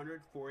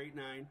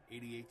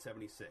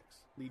 800-489-8876.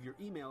 Leave your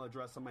email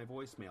address on my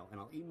voicemail,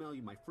 and I'll email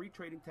you my free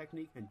trading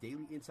technique and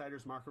daily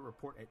insider's market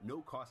report at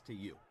no cost to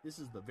you. This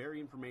is the very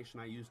information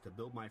I use to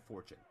build my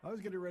fortune. I was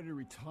getting ready to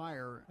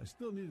retire. I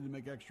still needed to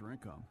make extra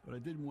income, but I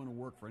didn't want to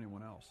work for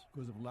anyone else.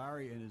 Because of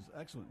Larry and his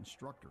excellent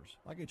instructors,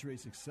 I can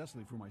trade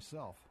successfully for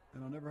myself,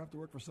 and I'll never have to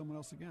work for someone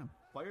else again.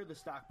 Fire the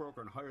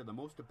stockbroker and hire the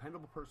most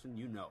dependable person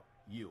you know.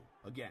 You.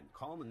 Again,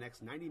 call in the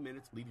next 90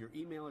 minutes. Leave your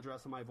email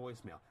address on my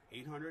voicemail.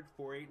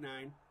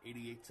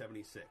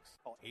 800-489-8876.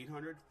 Call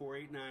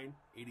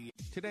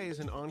 800-489-8876. Today is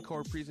an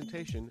encore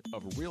presentation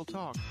of Real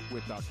Talk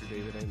with Dr.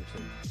 David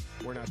Anderson.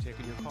 We're not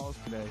taking your calls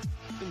today.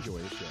 Enjoy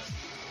the show.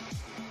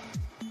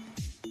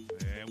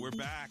 And we're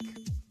back.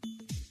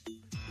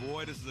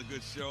 Boy, this is a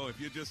good show. If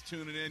you're just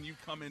tuning in, you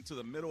come into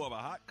the middle of a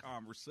hot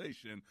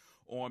conversation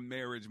on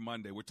Marriage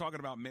Monday. We're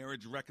talking about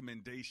marriage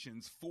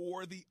recommendations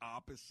for the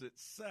opposite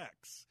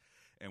sex.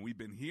 And we've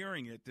been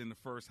hearing it in the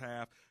first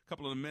half. A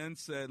couple of the men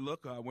said,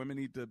 look, women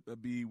need to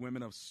be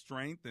women of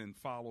strength and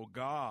follow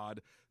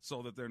God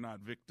so that they're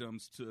not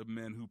victims to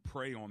men who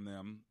prey on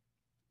them.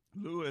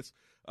 Lewis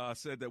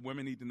said that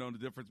women need to know the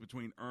difference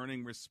between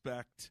earning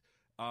respect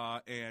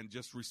and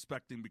just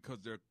respecting because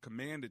they're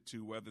commanded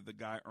to, whether the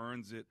guy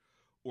earns it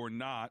or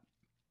not.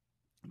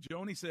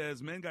 Joni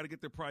says men got to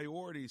get their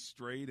priorities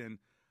straight. And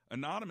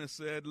Anonymous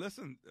said,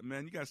 listen,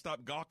 man, you got to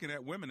stop gawking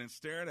at women and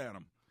staring at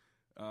them.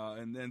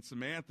 And then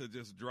Samantha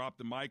just dropped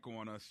the mic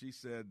on us. She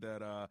said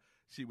that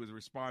she was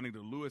responding to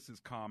Lewis's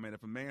comment.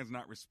 If a man's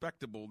not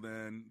respectable,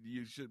 then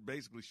you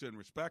shouldn't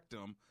respect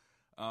him.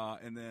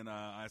 And then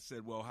I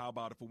said, well, how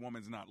about if a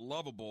woman's not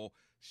lovable?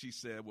 She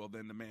said, well,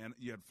 then the man,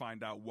 you had to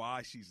find out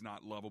why she's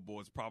not lovable.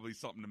 It's probably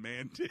something the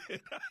man did.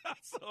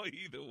 So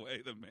either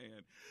way, the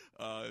man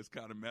is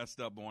kind of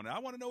messed up on it. I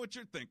want to know what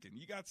you're thinking.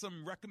 You got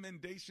some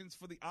recommendations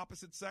for the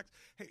opposite sex?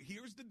 Hey,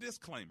 here's the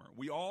disclaimer.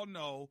 We all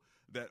know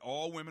that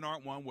all women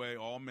aren't one way,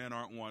 all men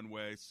aren't one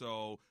way.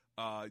 So,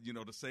 to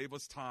save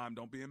us time,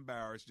 don't be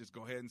embarrassed. Just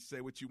go ahead and say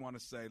what you want to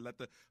say. Let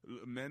the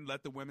men,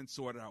 let the women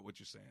sort out what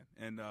you're saying,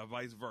 and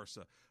vice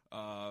versa.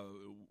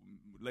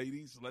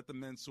 Ladies, let the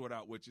men sort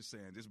out what you're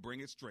saying. Just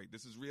bring it straight.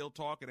 This is real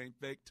talk. It ain't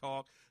fake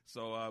talk.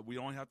 So we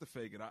don't have to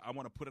fake it. I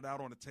want to put it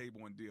out on the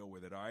table and deal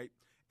with it, all right?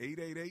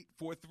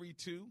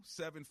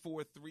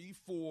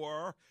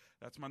 888-432-7434.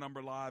 That's my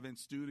number live in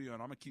studio,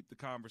 and I'm going to keep the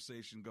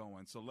conversation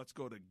going. So let's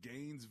go to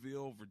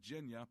Gainesville,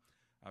 Virginia.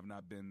 I've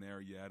not been there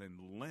yet, and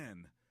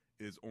Lynn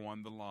is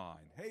on the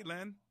line. Hey,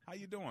 Lynn, how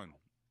you doing?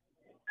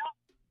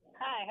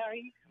 Hi, how are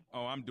you?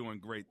 Oh, I'm doing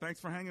great. Thanks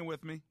for hanging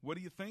with me. What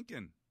are you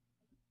thinking?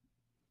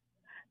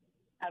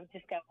 I've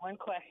just got one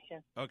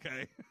question.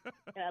 Okay.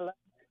 And I love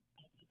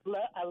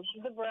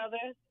the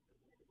brothers.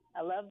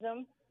 I love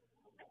them.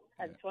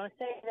 I just want to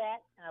say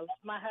that. I love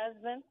my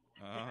husband.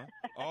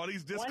 All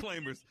these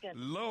disclaimers.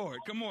 Lord,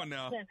 come on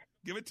now.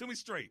 Give it to me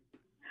straight.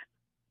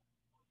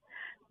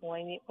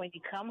 When you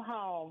come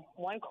home,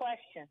 one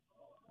question.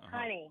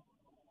 Honey,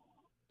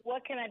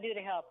 what can I do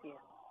to help you?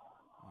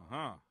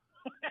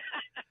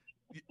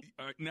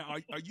 Now,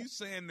 are you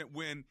saying that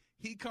when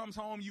he comes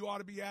home, you ought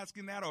to be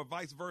asking that, or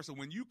vice versa?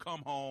 When you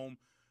come home,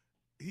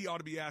 he ought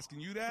to be asking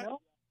you that?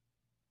 No.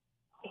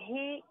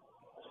 He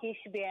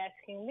should be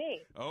asking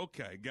me.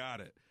 Okay,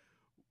 got it.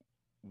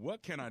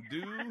 What can I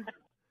do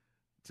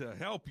to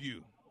help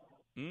you?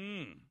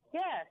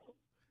 Yes.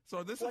 So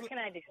what can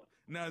I do?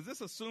 Now, is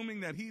this assuming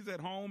that he's at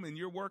home and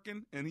you're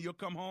working, and he'll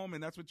come home,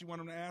 and that's what you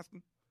want him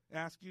to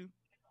ask you?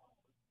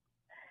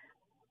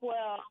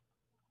 Well,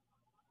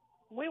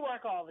 we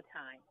work all the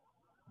time.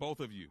 Both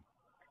of you?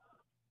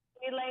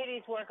 We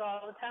ladies work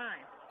all the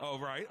time. Oh,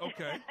 right.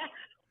 Okay.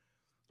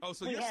 Oh,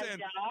 so we you're have saying,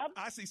 jobs.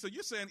 I see. So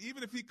you're saying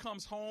even if he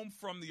comes home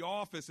from the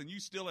office and you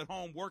still at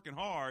home working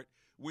hard,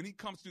 when he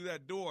comes through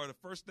that door, the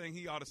first thing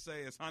he ought to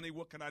say is, honey,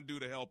 what can I do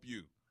to help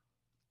you?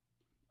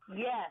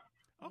 Yes.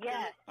 Okay.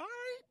 Yes. All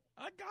right.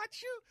 I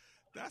got you.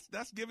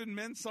 That's giving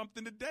men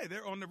something today.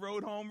 They're on the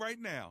road home right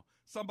now.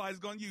 Somebody's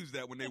going to use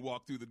that when they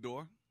walk through the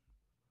door.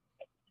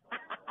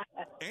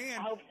 And,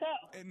 I hope so.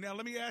 And now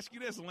let me ask you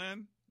this,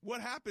 Lynn.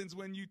 What happens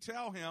when you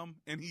tell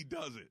him and he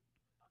does it?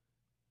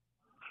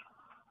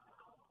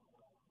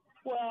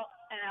 Well,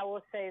 and I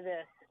will say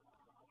this,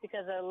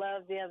 because I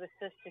love the other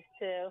sisters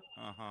too.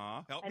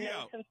 Help me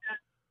out.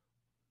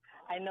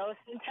 I know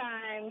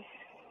sometimes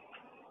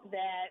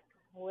that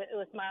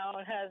with my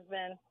own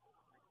husband,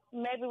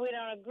 maybe we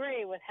don't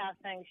agree with how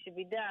things should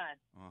be done.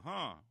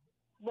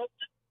 But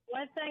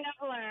one thing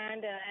I've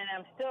learned, and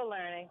I'm still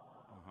learning,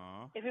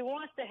 if he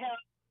wants to help,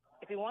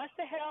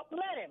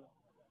 let him.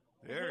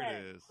 There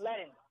it is. Let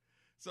him.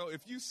 So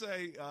if you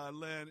say,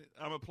 Lynn,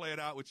 I'm going to play it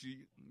out with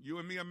you. You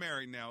and me are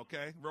married now,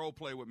 okay? Role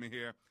play with me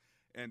here.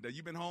 And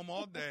you've been home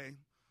all day,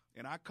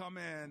 and I come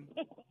in,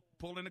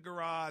 pull in the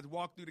garage,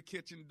 walk through the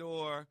kitchen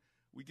door.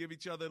 We give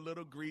each other a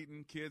little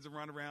greeting. Kids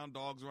run around,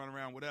 dogs run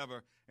around,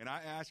 whatever. And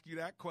I ask you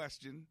that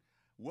question,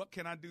 what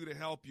can I do to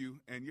help you?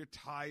 And you're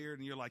tired,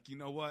 and you're like, you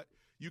know what?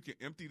 You can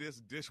empty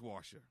this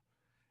dishwasher,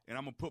 and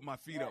I'm going to put my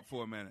feet up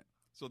for a minute.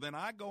 So then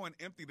I go and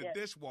empty the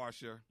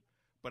dishwasher,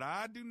 but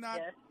I do not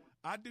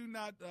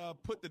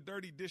put the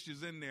dirty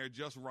dishes in there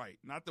just right,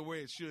 not the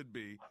way it should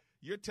be.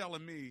 You're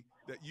telling me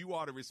that you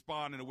ought to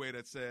respond in a way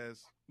that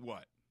says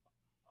what?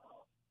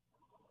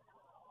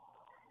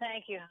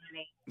 Thank you,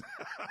 honey.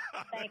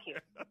 Thank you.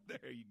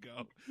 There you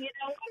go. You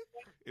know,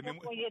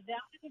 when you're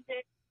done with the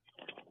dish,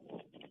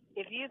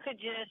 if you could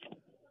just,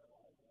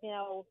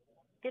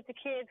 get the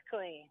kids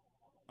clean.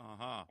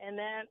 And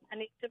then I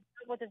need to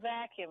put with the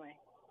vacuuming.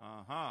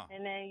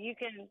 And then you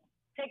can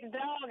take the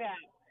dog out.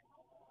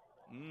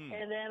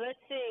 And then let's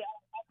see,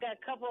 I've got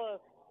a couple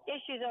of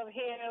issues over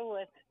here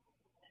with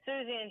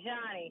Susie and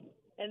Johnny.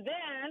 And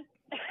then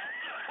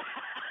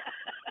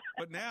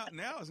But now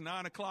it's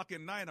 9 o'clock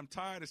at night. I'm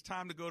tired. It's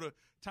time to go to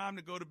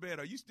bed.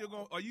 Are you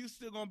still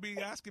gonna be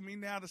asking me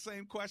now the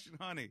same question,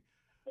 honey?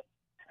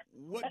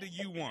 What do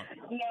you want?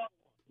 No.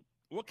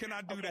 What can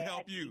I do to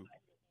help you?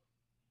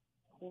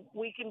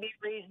 We can be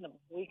reasonable.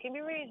 We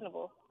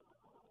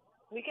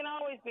can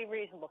always be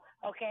reasonable.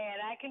 Okay,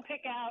 and I can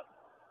pick out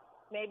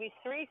maybe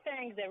 3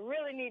 things that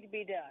really need to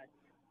be done.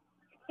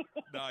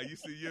 Nah, you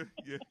see, you're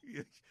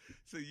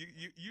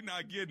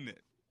not getting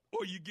it,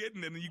 or you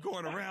getting it and you're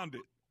going around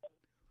it.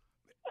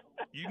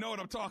 You know what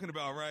I'm talking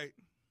about, right?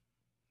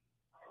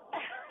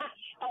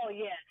 Oh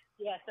yes,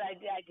 I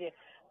do.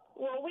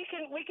 Well, we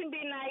can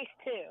be nice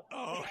too.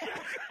 Oh,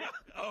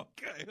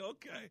 okay.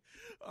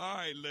 All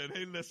right, Lynn.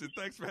 Hey, listen,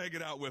 thanks for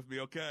hanging out with me.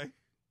 Okay.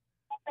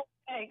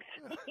 Thanks.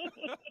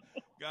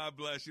 God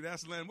bless you.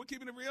 That's Lynn. We're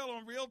keeping it real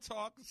on Real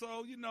Talk.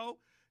 So, you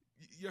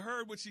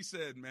heard what she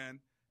said,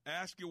 man.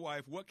 Ask your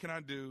wife, what can I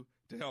do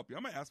to help you?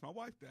 I'm going to ask my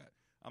wife that.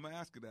 I'm going to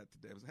ask her that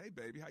today. I was, hey,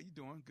 baby, how you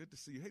doing? Good to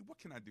see you. Hey, what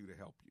can I do to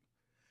help you?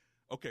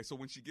 Okay, so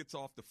when she gets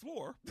off the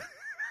floor,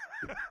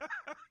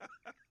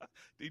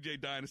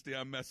 DJ Dynasty,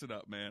 I'm messing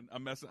up, man.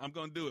 I'm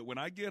going to do it. When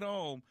I get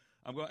home,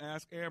 I'm going to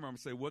ask Amber, I'm going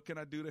to say, what can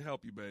I do to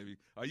help you, baby?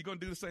 Are you going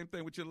to do the same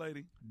thing with your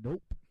lady?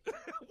 Nope.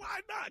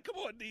 Why not? Come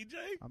on, DJ.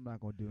 I'm not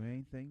going to do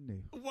anything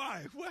new.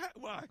 Why?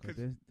 Why? Because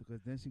then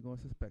she's going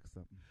to suspect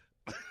something.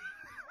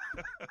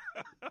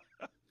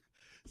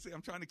 See,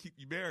 I'm trying to keep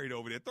you married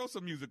over there. Throw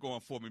some music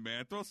on for me,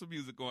 man. Throw some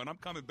music on. I'm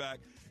coming back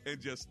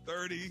in just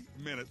 30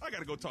 minutes. I got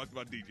to go talk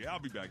about DJ. I'll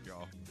be back,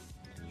 y'all.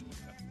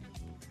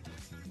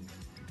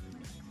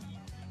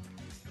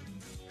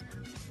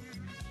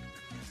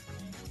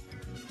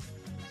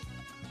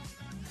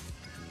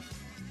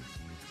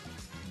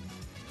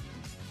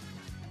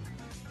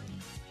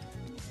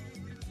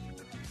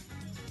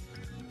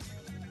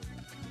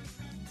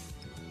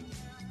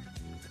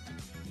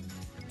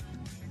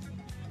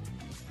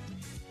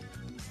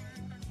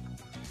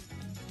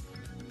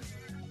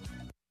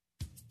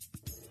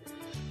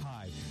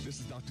 This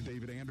is Dr.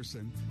 David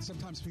Anderson.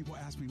 Sometimes people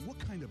ask me, what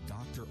kind of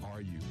doctor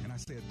are you? And I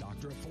say, a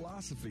doctor of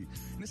philosophy.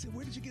 And they say,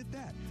 where did you get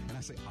that? And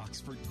I say,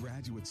 Oxford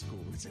Graduate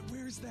School. They say,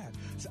 where is that?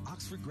 I say,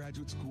 Oxford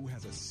Graduate School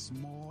has a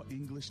small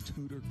English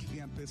tutor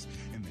campus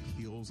in the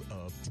hills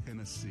of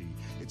Tennessee.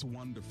 It's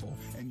wonderful.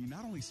 And you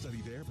not only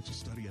study there, but you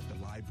study at the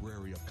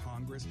Library of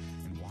Congress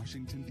in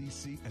Washington,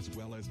 D.C., as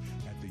well as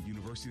at the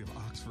University of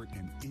Oxford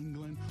in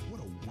England.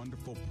 What a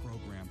wonderful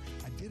program.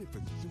 I did it for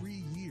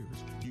 3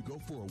 years. You go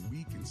for a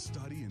week and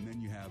study, and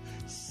then you have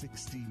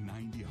 60,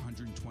 90,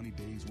 120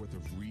 days worth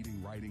of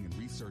reading, writing, and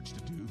research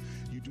to do.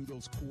 You do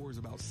those cores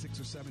about 6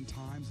 or 7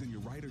 times, then you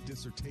write a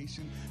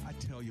dissertation. I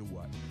tell you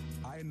what,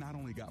 I not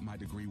only got my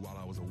degree while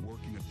I was a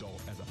working adult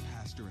as a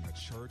pastor in a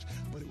church,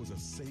 but it was a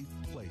safe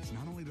place,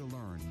 not only to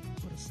learn,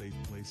 but a safe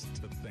place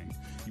to think.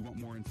 You want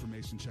more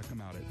information, check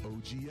them out at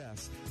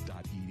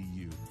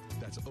ogs.edu.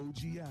 That's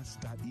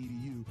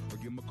ogs.edu, or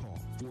give them a call,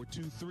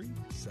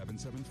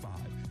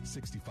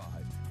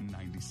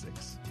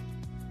 423-775-6596.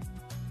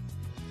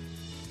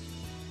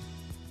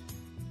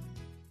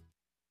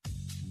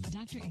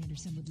 Dr.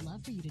 Anderson would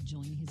love for you to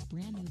join his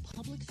brand new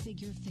Public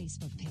Figure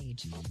Facebook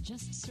page.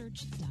 Just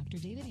search Dr.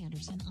 David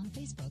Anderson on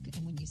Facebook,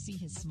 and when you see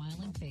his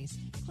smiling face,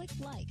 click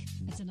like.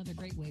 It's another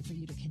great way for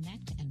you to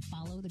connect and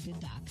follow the good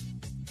doc.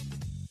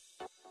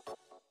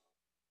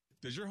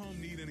 Does your home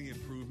need any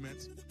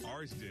improvements?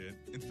 Ours did.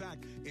 In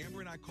fact,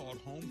 Amber and I called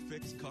Home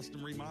Fix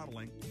Custom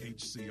Remodeling,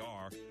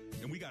 HCR,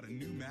 and we got a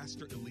new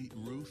Master Elite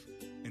roof.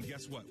 And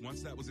guess what?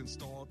 Once that was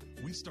installed,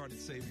 we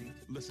started saving,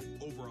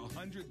 over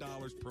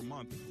 $100 per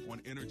month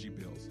on energy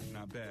bills.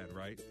 Not bad,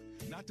 right?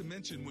 Not to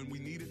mention, when we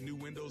needed new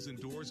windows and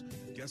doors,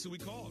 guess who we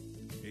called?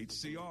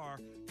 HCR.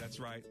 That's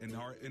right. And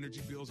our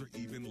energy bills are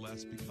even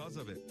less because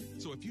of it.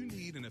 So if you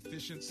need an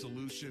efficient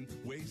solution,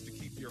 ways to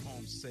keep your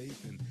home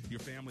safe and your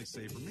family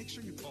safer, make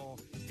sure you call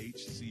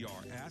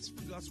HCR. Ask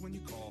for Gus when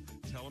you call.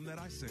 Tell him that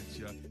I sent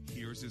you.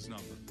 Here's his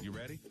number. You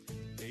ready?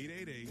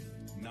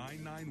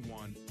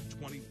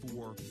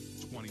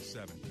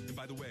 888-991-2427. And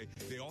by the way,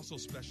 they also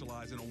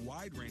specialize in a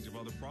wide range of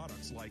other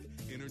products like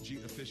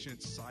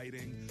energy-efficient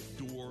siding,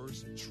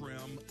 doors,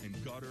 trim,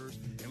 and gutters.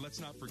 And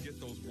let's not forget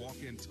those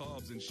walk-in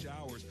tubs and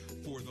showers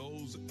for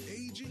those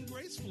aging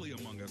gracefully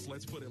among us.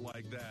 Let's put it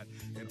like that.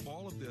 And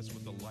all of this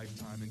with a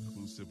lifetime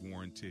inclusive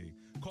warranty.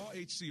 Call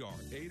HCR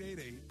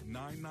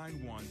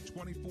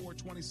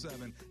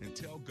 888-991-2427 and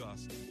tell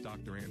Gus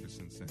Dr.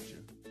 Anderson sent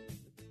you.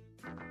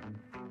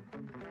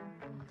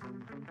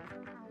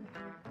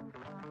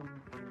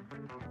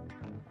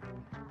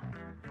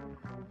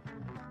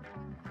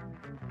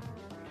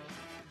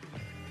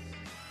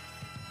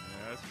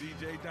 That's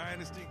DJ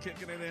Dynasty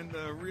kicking it in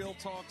the Real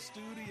Talk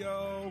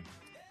studio.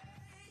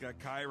 Got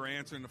Kyra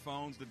answering the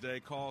phones today,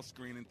 call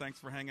screening. Thanks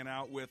for hanging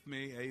out with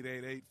me.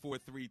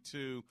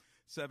 888-432-7434.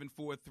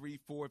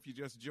 If you're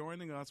just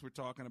joining us, we're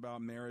talking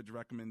about marriage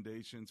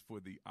recommendations for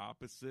the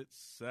opposite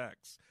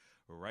sex.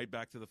 Right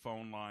back to the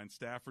phone line.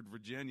 Stafford,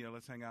 Virginia.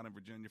 Let's hang out in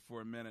Virginia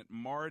for a minute.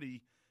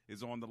 Marty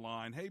is on the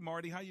line. Hey,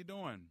 Marty, how you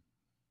doing?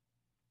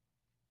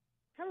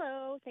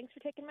 Hello. Thanks for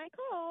taking my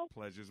call.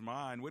 Pleasure's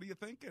mine. What are you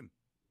thinking?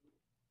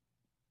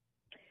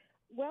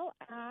 Well,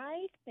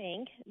 I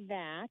think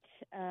that,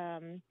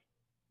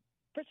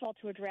 first of all,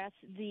 to address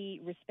the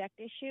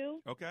respect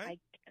issue, okay, I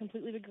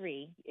completely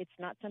agree. It's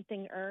not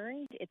something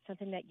earned. It's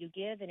something that you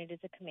give, and it is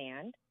a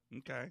command.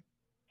 Okay.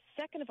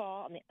 Second of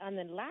all, on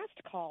the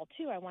last call,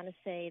 too, I want to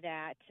say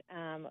that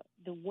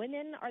the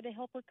women are the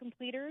helper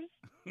completers,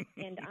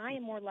 and I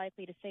am more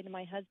likely to say to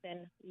my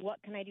husband,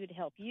 what can I do to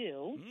help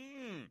you?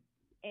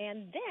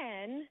 And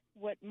then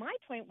what my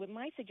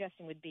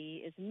suggestion would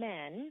be is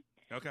men,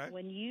 okay,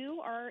 when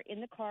you are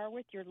in the car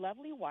with your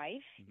lovely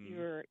wife,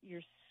 your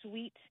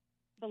sweet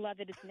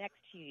beloved is next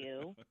to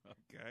you,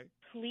 okay,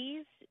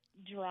 please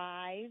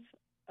drive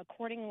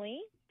accordingly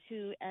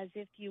to as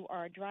if you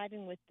are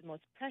driving with the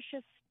most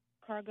precious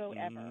cargo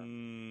ever.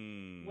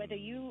 Whether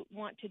you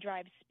want to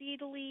drive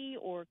speedily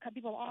or cut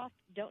people off,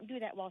 don't do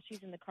that while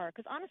she's in the car.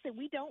 Because honestly,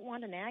 we don't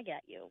want to nag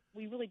at you.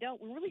 We really don't.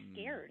 We're really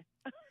scared.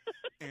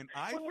 And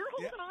when we're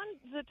holding on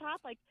to the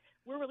top, like,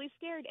 we're really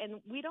scared,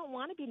 and we don't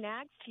want to be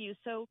nags to you.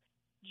 So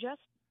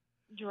just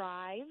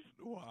drive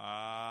to make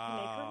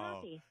her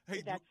happy.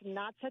 Hey, That's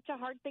not such a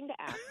hard thing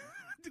to ask.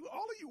 Do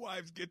all of you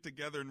wives get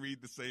together and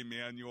read the same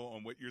manual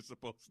on what you're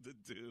supposed to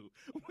do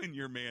when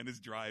your man is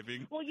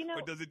driving? Well,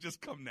 or does it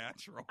just come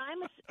natural? I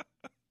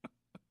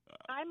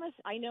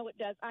know it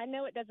does. I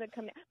know it doesn't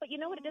come, but you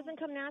know what? It doesn't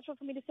come natural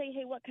for me to say,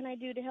 "Hey, what can I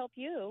do to help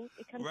you?"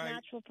 It comes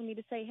natural for me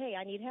to say, "Hey,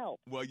 I need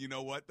help." Well, you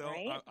know what though?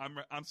 Right?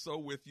 I'm so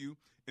with you.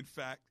 In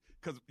fact,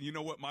 because you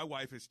know what, my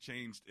wife has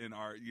changed in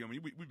our.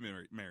 We've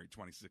been married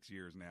 26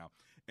 years now,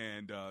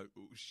 and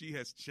she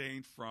has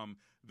changed from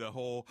the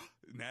whole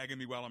nagging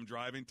me while I'm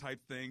driving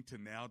type thing to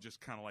now just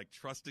kind of like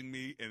trusting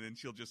me, and then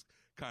she'll just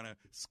kind of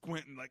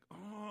squinting like,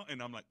 oh,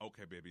 and I'm like,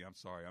 okay, baby, I'm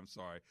sorry.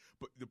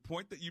 But the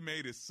point that you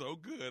made is so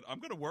good. I'm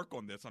going to work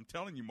on this. I'm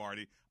telling you,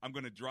 Marty, I'm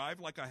going to drive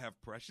like I have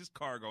precious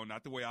cargo,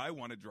 not the way I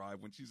want to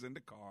drive when she's in the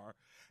car.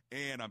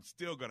 And I'm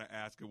still going to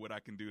ask her what I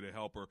can do to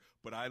help her.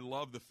 But I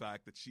love the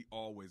fact that she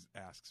always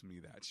asks me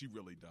that. She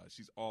really does.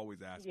 She's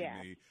always asking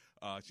me.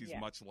 She's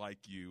much like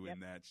you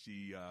in that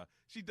she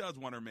does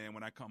want her man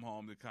when I come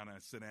home to kind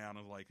of sit down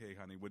and like, hey,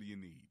 honey, what do you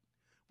need?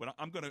 But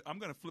I'm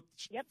gonna flip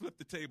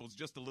the tables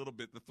just a little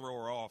bit to throw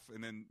her off,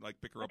 and then like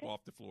pick her up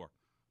off the floor.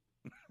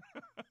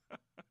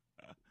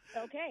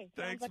 Okay.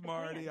 Thanks, like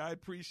Marty. I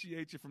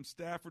appreciate you from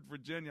Stafford,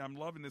 Virginia. I'm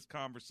loving this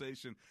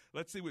conversation.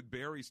 Let's see what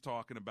Barry's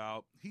talking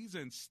about. He's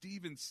in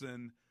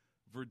Stevenson,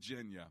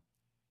 Virginia.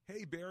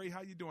 Hey, Barry,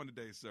 how you doing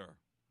today, sir?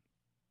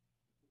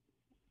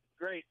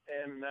 Great,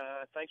 and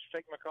thanks for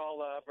taking my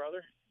call,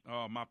 brother.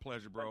 Oh, my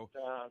pleasure, bro.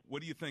 But,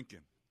 what are you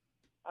thinking?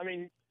 I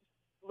mean,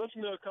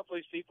 listen to a couple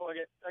of these people.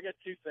 I get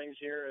two things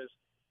here. Is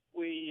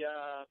we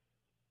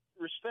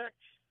respect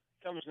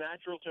comes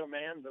natural to a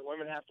man, but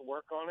women have to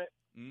work on it.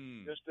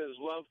 Just as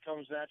love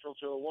comes natural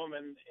to a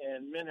woman,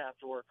 and men have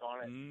to work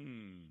on it.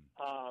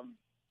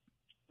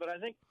 But I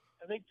think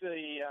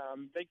the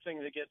big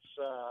thing that gets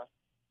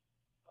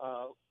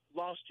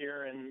lost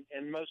here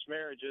in most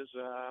marriages,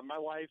 my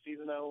wife,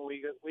 even though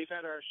we've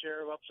had our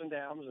share of ups and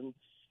downs, and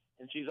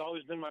she's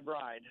always been my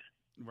bride.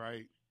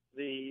 Right.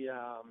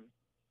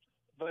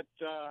 But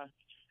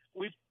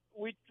we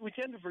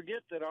tend to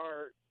forget that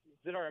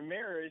our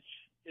marriage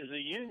is a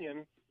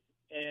union,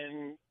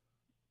 and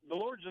the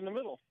Lord's in the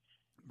middle.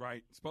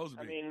 Right, supposed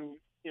to be. I mean,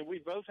 we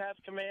both have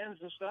commands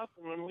and stuff,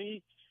 and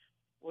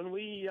when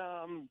we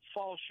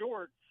fall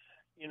short,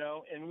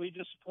 and we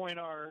disappoint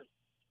our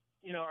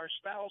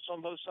spouse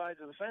on both sides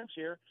of the fence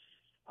here,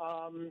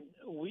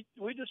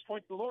 we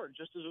disappoint the Lord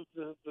just as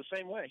the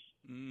same way.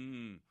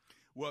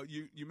 Well,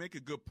 you make a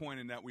good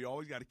point in that we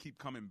always got to keep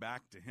coming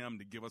back to Him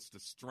to give us the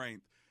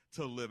strength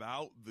to live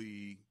out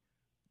the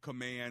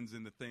commands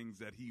and the things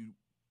that He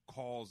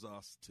calls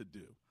us to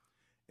do.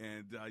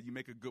 And you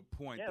make a good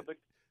point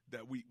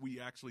that we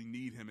actually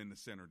need Him in the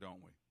center,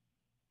 don't we?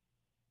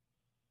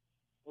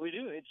 We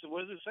do.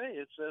 What does it say?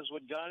 It says,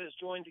 "What God has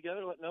joined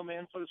together, let no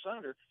man put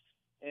asunder,"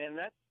 and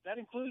that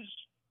includes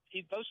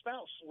both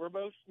spouse. We're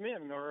both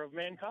men or of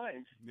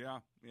mankind. Yeah.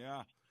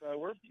 So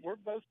we're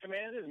both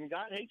commanded, and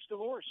God hates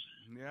divorce.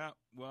 Yeah.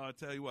 Well, I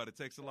tell you what, it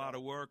takes a lot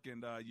of work,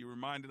 and you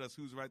reminded us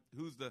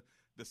who's the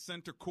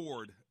center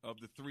chord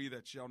of the three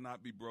that shall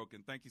not be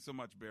broken. Thank you so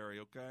much, Barry.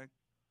 Okay.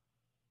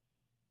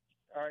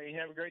 All right, you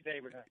have a great day,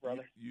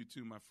 brother. You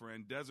too, my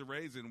friend.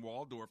 Desiree's in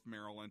Waldorf,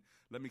 Maryland.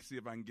 Let me see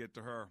if I can get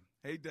to her.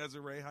 Hey,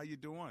 Desiree, how you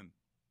doing?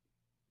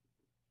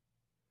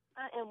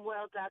 I am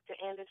well, Dr.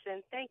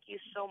 Anderson. Thank you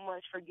so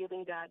much for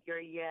giving God your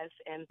yes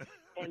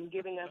and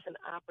giving us an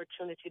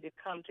opportunity to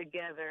come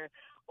together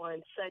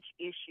on such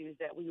issues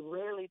that we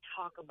rarely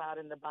talk about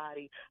in the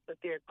body, but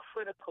they're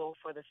critical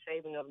for the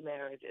saving of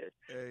marriages.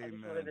 Amen. I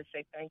just wanted to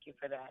say thank you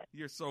for that.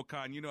 You're so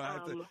kind.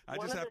 I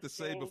just have to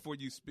say before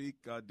you speak,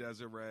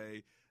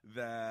 Desiree,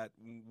 that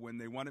when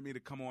they wanted me to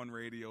come on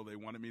radio, they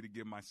wanted me to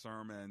give my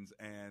sermons.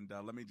 And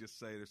let me just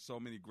say, there's so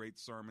many great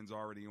sermons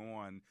already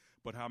on,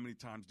 but how many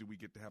times do we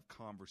get to have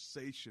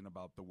conversation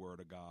about the Word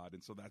of God?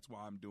 And so that's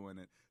why I'm doing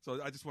it.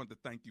 So I just wanted to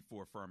thank you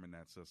for affirming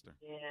that, sister.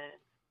 Yeah.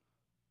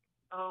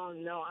 Oh,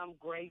 no, I'm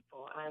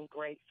grateful. I'm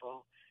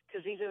grateful.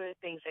 Because these are the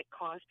things that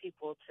cause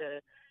people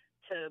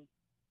to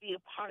be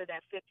a part of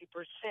that 50%.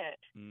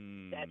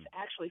 That's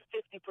actually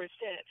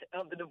 50%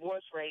 of the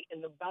divorce rate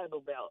in the Bible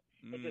Belt.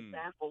 It just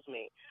baffles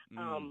me.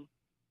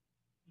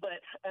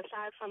 But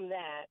aside from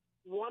that,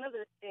 one of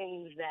the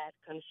things that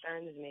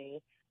concerns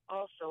me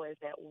also is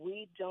that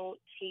we don't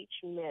teach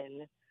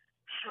men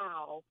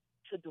how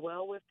to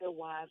dwell with their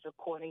wives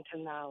according to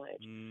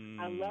knowledge.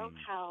 I love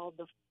how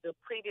the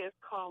previous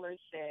caller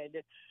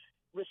said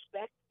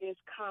respect is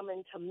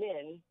common to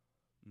men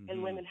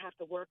and women have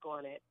to work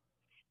on it.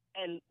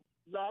 And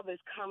love is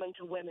common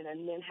to women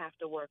and men have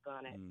to work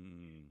on it.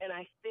 And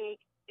I think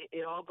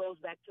it all goes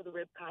back to the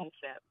rib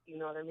concept, you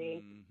know what I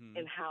mean?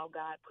 And how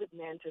God put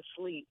man to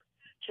sleep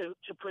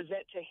to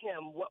present to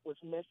him what was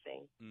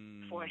missing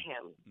for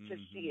him to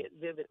see it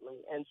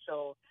vividly. And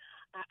so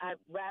I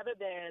rather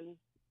than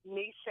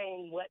me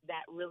saying what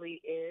that really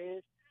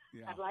is,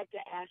 I'd like to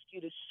ask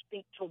you to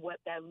speak to what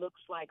that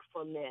looks like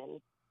for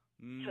men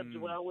to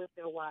dwell with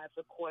their wives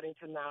according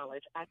to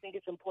knowledge. I think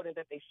it's important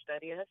that they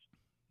study us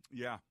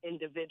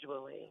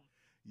individually.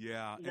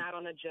 Yeah. Not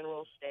on a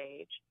general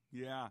stage.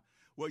 Yeah.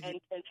 Well,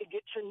 and to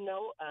get to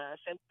know us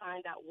and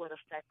find out what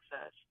affects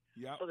us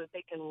so that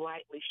they can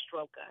rightly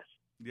stroke us.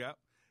 Yeah.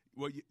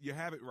 Well, you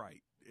have it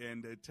right.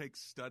 And it takes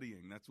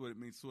studying. That's what it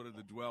means, sort of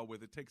to dwell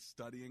with. It takes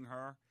studying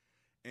her.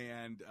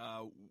 And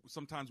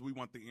sometimes we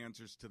want the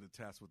answers to the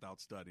test without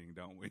studying,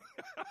 don't we?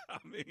 I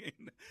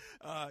mean,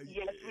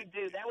 yes, we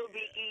do. That would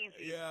be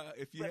easy. Yeah,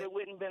 but it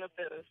wouldn't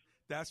benefit us.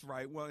 That's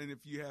right. Well, and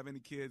if you have any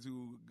kids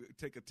who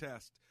take a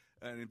test,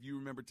 and if you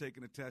remember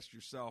taking a test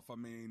yourself, I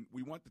mean,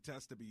 we want the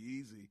test to be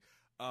easy,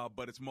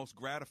 but it's most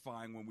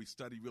gratifying when we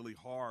study really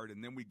hard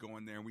and then we go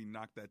in there and we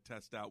knock that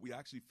test out. We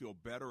actually feel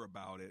better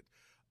about it.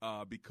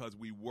 Because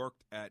we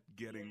worked at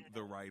getting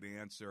the right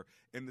answer.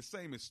 And the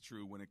same is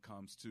true when it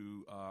comes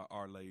to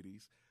our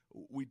ladies.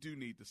 We do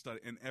need to study,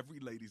 and every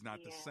lady's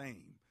not the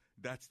same.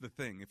 That's the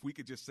thing. If we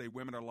could just say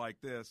women are like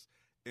this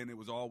and it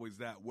was always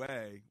that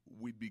way,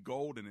 we'd be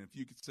golden. And if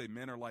you could say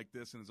men are like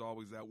this and it's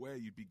always that way,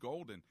 you'd be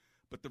golden.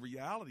 But the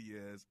reality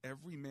is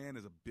every man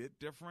is a bit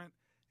different.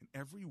 And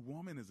every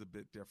woman is a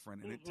bit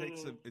different, and it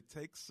takes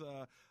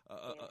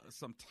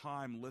some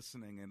time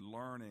listening and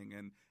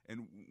learning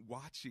and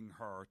watching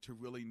her to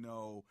really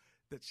know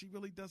that she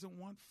really doesn't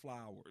want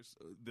flowers.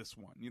 This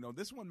one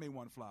may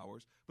want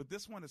flowers, but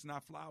this one is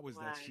not flowers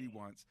that she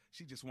wants.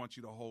 She just wants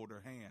you to hold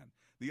her hand.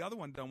 The other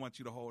one don't want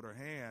you to hold her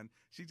hand.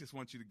 She just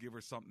wants you to give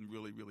her something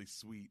really, really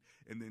sweet,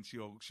 and then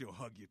she'll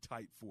hug you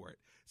tight for it.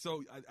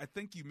 So I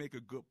think you make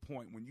a good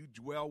point. When you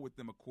dwell with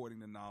them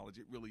according to knowledge,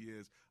 it really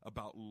is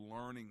about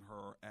learning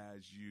her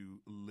as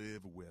you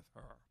live with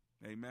her.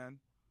 Amen?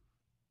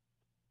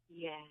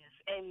 Yes,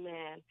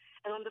 amen.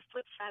 And on the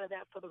flip side of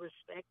that, for the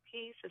respect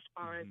piece, as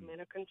far as men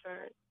are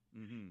concerned,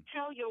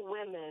 tell your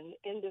women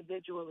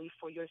individually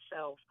for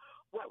yourself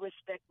what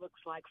respect looks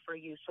like for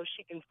you so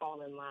she can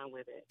fall in line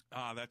with it.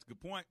 That's a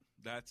good point.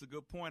 That's a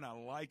good point. I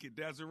like it.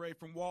 Desiree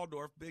from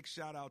Waldorf, big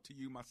shout out to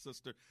you, my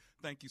sister.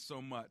 Thank you so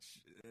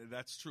much.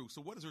 That's true.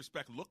 So what does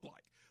respect look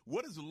like?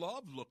 What does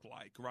love look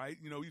like, right?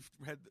 You know, you've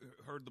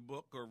heard the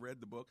book or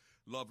read the book,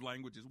 Love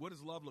Languages. What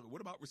does love look like?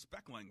 What about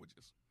respect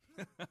languages?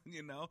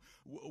 You know,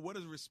 what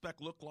does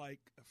respect look like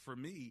for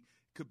me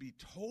could be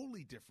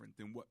totally different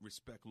than what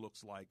respect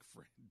looks like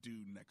for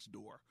dude next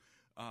door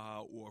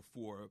or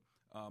for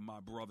my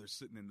brother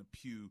sitting in the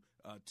pew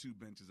 2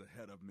 benches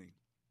ahead of me.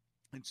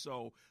 And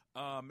so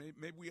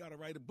maybe we ought to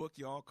write a book,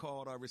 y'all,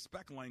 called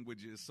Respect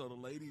Languages, so the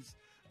ladies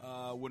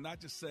will not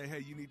just say, hey,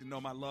 you need to know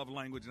my love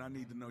language and I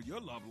need to know your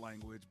love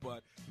language,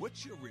 but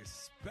what's your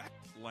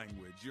respect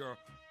language, your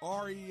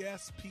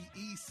RESPECT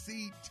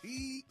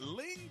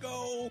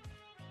lingo?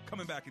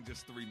 Coming back in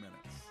just 3 minutes.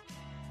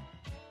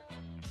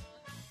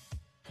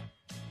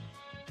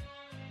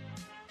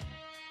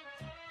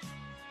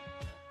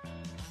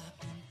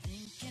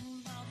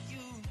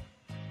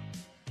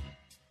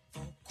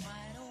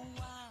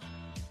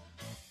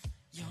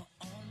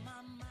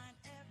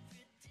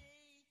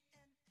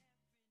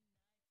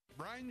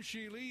 Brian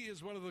Sheely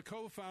is one of the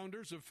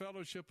co-founders of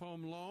Fellowship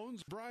Home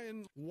Loans.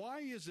 Brian, why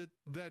is it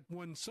that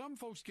when some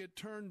folks get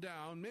turned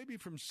down, maybe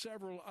from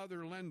several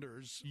other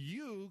lenders,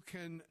 you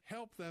can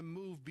help them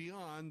move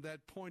beyond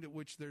that point at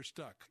which they're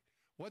stuck?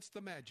 What's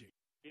the magic?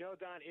 You know,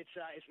 Don, it's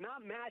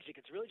not magic.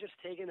 It's really just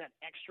taking that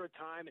extra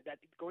time,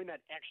 going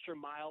that extra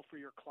mile for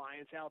your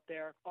clients out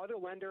there. Other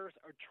lenders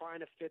are trying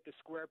to fit the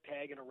square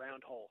peg in a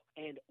round hole,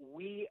 and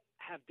we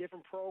have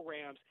different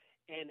programs.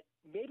 And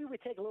maybe we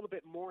take a little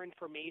bit more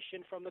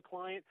information from the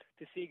client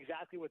to see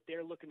exactly what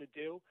they're looking to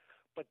do.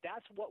 But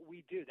that's what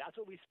we do. That's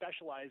what we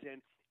specialize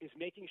in, is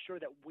making sure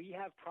that we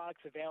have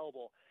products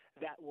available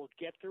that will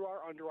get through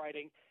our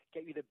underwriting,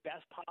 get you the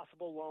best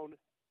possible loan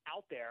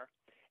out there.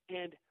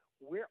 And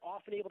we're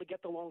often able to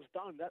get the loans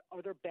done that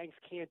other banks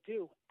can't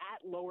do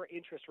at lower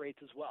interest rates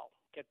as well.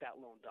 Get that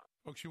loan done.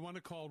 Folks, you want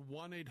to call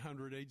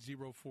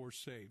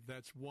 1-800-804-SAVE.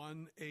 That's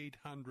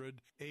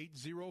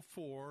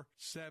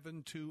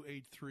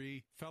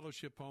 1-800-804-7283,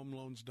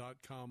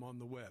 fellowshiphomeloans.com on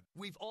the web.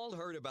 We've all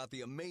heard about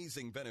the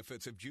amazing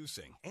benefits of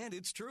juicing, and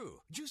it's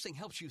true. Juicing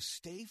helps you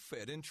stay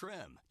fit and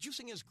trim.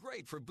 Juicing is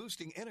great for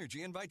boosting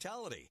energy and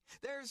vitality.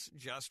 There's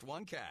just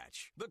one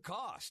catch, the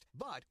cost.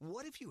 But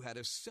what if you had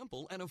a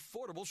simple and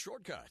affordable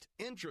shortcut?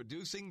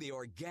 Introducing the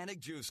Organic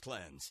Juice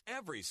Cleanse.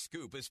 Every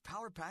scoop is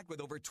power-packed with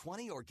over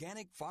 20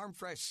 organic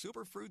farm-fresh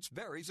superfruits,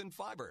 berries, and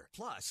fiber,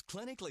 plus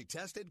clinically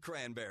tested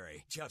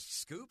cranberry. Just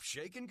scoop,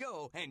 shake, and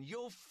go, and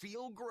you'll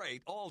feel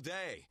great all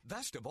day.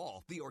 Best of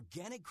all, the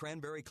Organic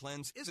Cranberry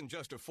Cleanse isn't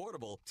just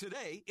affordable.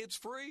 Today, it's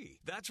free.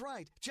 That's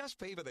right. Just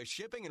pay for the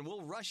shipping and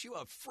we'll rush you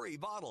a free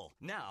bottle.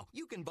 Now,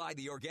 you can buy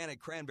the Organic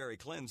Cranberry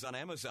Cleanse on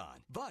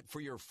Amazon. But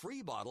for your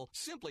free bottle,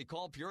 simply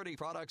call Purity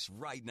Products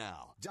right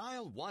now.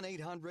 Dial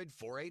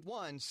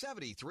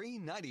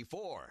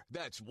 1-800-481-7394.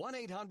 That's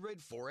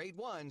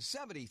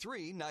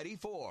 1-800-481-7394.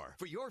 7394.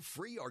 For your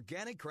free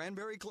organic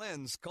cranberry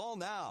cleanse, call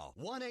now.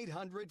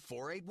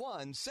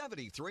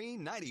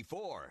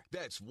 1-800-481-7394.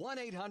 That's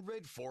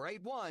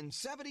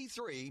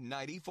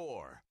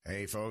 1-800-481-7394.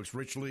 Hey folks,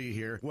 Rich Lee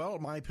here. Well,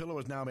 MyPillow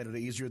has now made it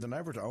easier than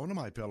ever to own a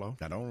MyPillow.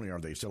 Not only are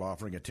they still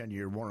offering a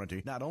 10-year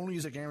warranty, not only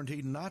is it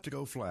guaranteed not to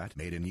go flat,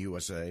 made in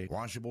USA,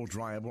 washable,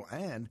 dryable,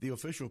 and the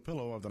official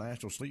pillow of the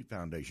National Sleep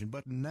Foundation,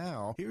 but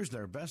now, here's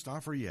their best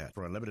offer yet.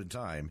 For a limited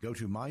time, go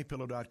to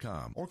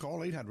MyPillow.com or call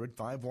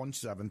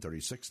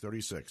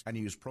 800-517-3636 and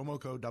use promo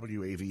code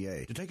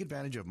WAVA to take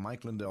advantage of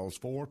Mike Lindell's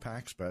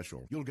 4-pack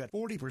special. You'll get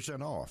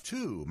 40% off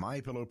 2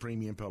 MyPillow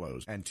premium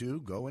pillows and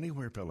 2 Go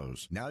Anywhere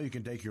pillows. Now you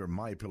can take your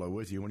MyPillow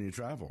with you when you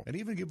travel and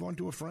even give one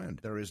to a friend.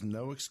 There is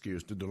no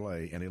excuse to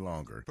delay any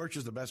longer.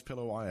 Purchase the best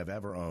pillow I have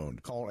ever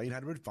owned. Call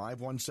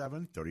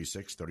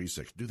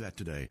 800-517-3636. Do that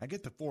today and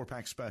get the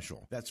 4-pack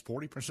special. That's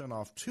 40%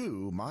 off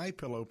 2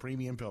 MyPillow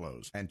premium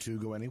pillows and 2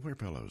 Go Anywhere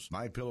pillows.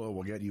 MyPillow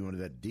will get you into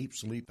that deep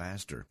sleep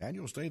faster and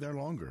you'll stay there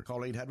longer.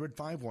 Call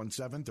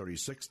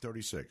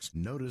 800-517-3636.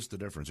 Notice the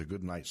difference a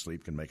good night's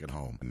sleep can make at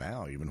home. And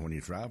now, even when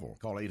you travel.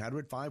 Call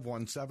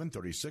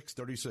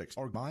 800-517-3636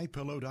 or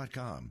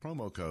MyPillow.com.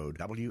 Promo code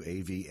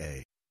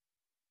WAVA.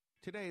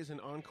 Today is an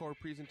encore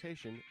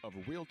presentation of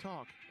Real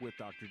Talk with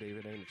Dr.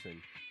 David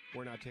Anderson.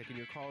 We're not taking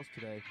your calls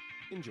today.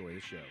 Enjoy the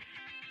show.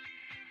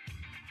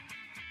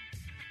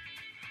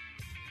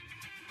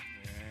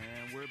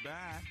 And we're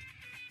back.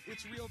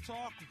 It's Real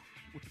Talk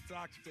with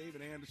Dr.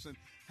 David Anderson.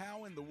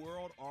 How in the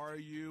world are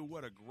you?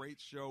 What a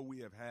great show we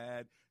have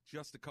had.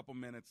 Just a couple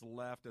minutes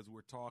left as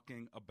we're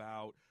talking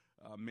about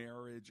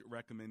marriage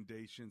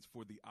recommendations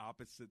for the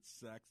opposite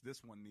sex.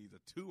 This one needs a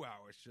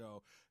 2-hour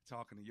show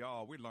talking to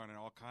y'all. We're learning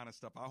all kind of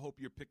stuff. I hope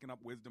you're picking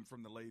up wisdom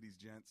from the ladies,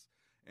 gents.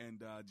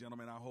 And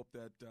gentlemen, I hope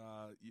that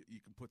you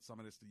can put some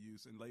of this to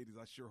use. And ladies,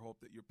 I sure hope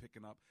that you're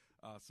picking up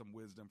some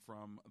wisdom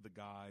from the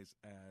guys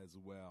as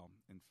well.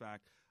 In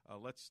fact,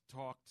 let's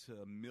talk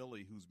to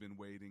Millie, who's been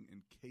waiting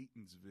in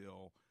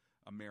Catonsville,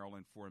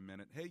 Maryland, for a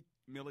minute. Hey,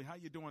 Millie, how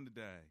you doing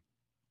today?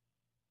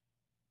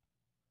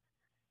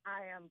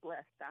 I am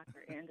blessed,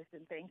 Dr.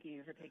 Anderson. Thank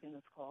you for taking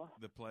this call.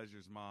 The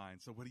pleasure's mine.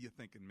 So what are you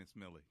thinking, Miss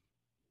Millie?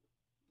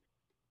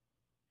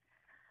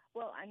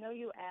 Well, I know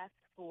you asked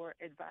for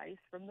advice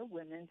from the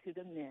women to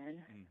the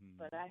men,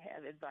 but I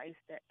have advice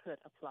that could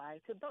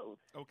apply to both.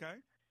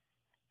 Okay.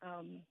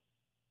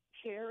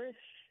 Cherish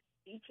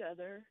each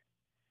other.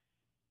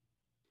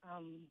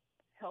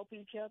 Help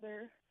each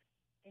other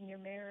in your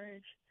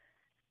marriage,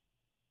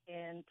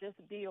 and just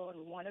be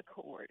on one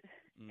accord.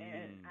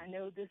 And I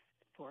know this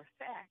for a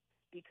fact,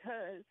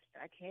 because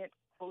I can't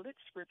quote it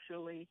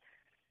scripturally.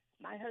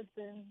 My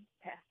husband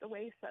passed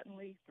away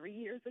suddenly 3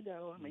 years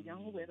ago. I'm a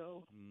young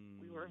widow.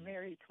 We were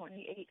married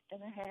 28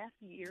 and a half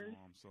years.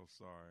 Oh, I'm so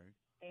sorry.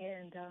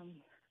 And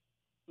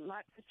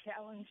lots of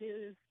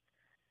challenges.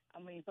 I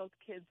mean, both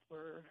kids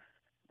were,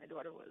 my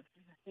daughter was,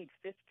 I think,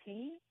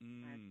 15.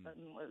 My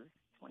son was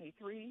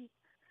 23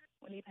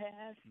 when he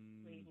passed.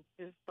 We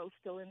were both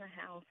still in the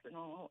house and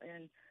all.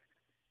 And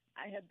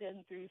I have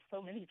been through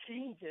so many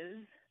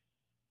changes.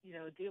 You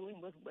know,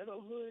 dealing with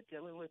widowhood,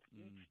 dealing with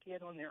each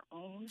kid on their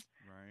own.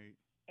 Right.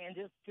 And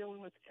just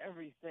dealing with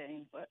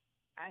everything. But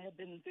I have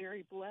been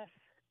very blessed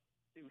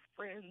through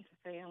friends,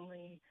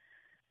 family,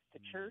 the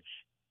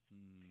church.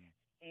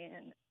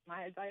 And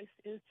my advice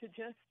is to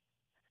just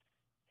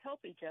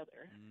help each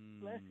other,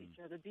 bless each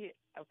other, be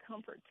a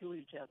comfort to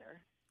each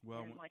other.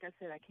 Well, and like I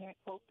said, I can't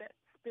quote that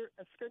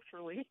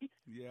scripturally.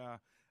 Yeah,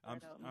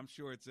 but, I'm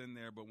sure it's in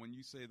there. But when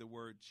you say the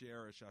word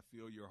cherish, I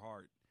feel your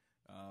heart.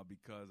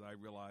 Because I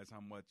realize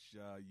how much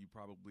you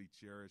probably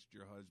cherished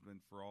your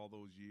husband for all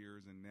those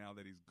years, and now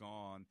that he's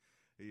gone,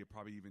 you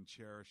probably even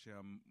cherish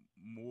him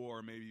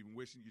more, maybe even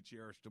wishing you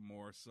cherished him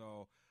more.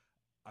 So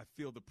I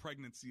feel the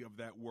pregnancy of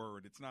that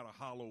word. It's not a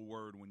hollow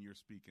word when you're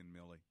speaking,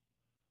 Millie.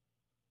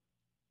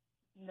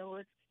 No,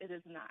 it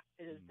is not.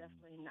 It is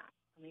definitely not.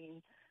 I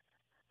mean,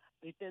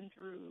 we've been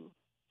through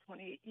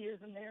 28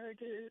 years of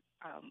marriages,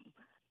 a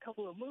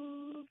couple of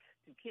moves,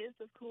 2 kids,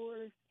 of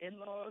course,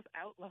 in-laws,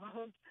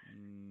 outlaws,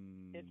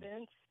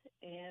 events.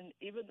 And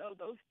even though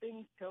those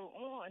things go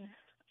on,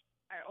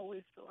 I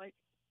always feel like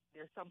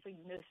there's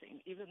something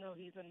missing, even though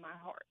he's in my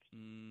heart.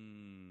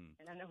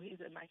 And I know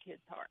he's in my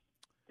kid's heart.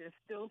 There's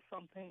still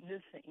something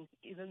missing,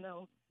 even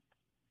though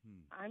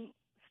I'm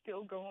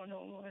still going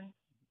on,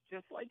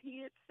 just like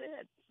he had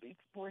said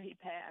before he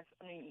passed.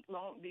 I mean,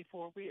 long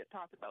before we had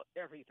talked about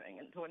everything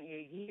in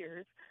 28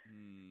 years.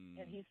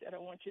 And he said, I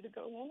want you to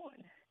go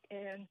on.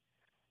 And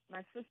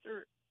my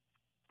sister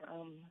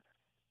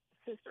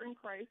in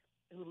Christ,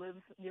 who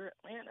lives near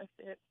Atlanta,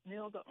 said,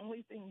 Neil, the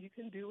only thing you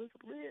can do is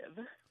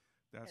live.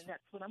 And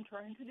that's what I'm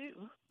trying to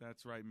do.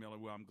 That's right, Millie.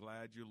 Well, I'm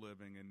glad you're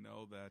living, and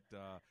know that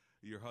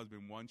your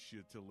husband wants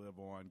you to live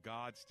on.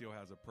 God still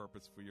has a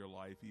purpose for your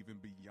life, even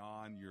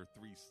beyond your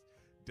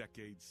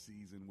 3-decade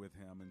season with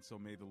him. And so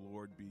may the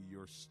Lord be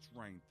your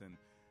strength. And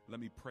let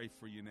me pray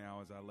for you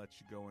now as I let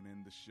you go and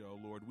end the show.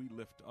 Lord, we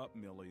lift up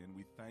Millie, and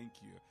we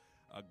thank you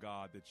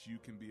God, that you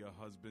can be a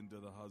husband to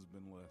the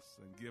husbandless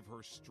and give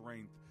her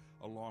strength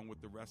along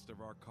with the rest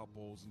of our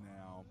couples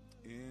now.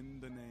 In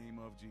the name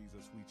of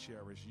Jesus, we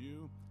cherish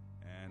you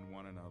and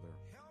one another.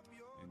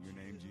 In your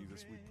name,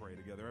 Jesus, we pray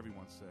together.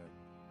 Everyone said,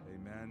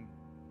 amen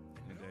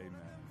and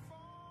amen.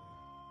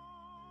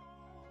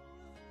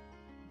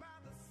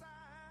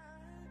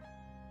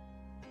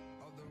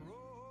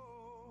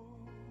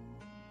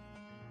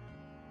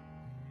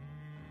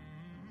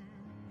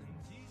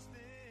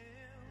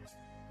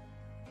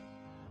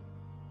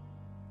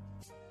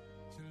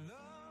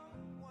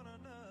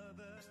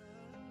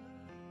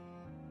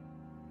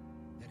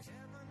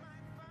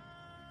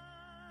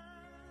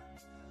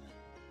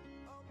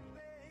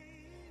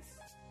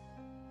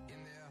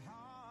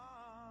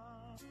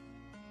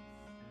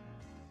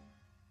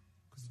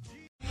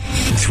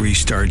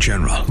 Three-star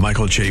General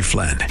Michael J.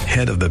 Flynn,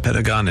 head of the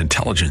Pentagon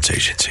Intelligence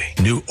Agency,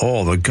 knew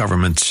all the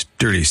government's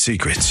dirty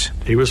secrets.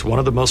 He was one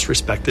of the most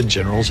respected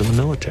generals in the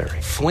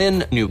military.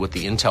 Flynn knew what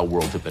the intel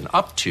world had been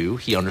up to.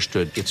 He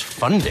understood its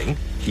funding.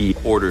 He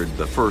ordered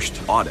the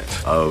first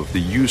audit of the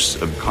use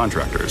of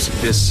contractors.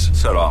 This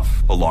set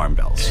off alarm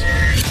bells.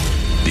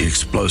 The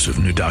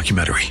explosive new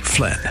documentary,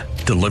 Flynn,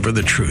 Deliver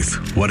the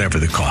Truth, Whatever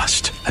the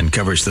Cost,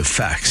 uncovers the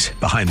facts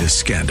behind this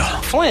scandal.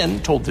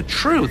 Flynn told the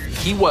truth.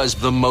 He was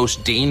the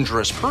most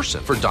dangerous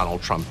person for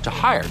Donald Trump to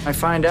hire. I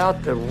find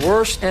out the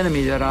worst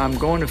enemy that I'm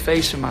going to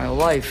face in my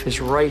life is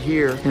right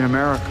here in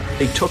America.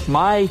 They took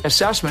my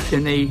assessment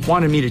and they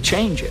wanted me to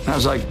change it. And I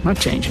was like, I'm not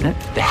changing it.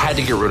 They had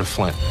to get rid of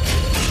Flynn.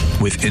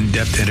 With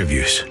in-depth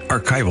interviews,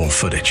 archival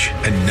footage,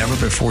 and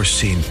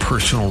never-before-seen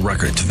personal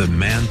records of the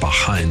man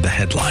behind the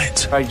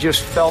headlines. I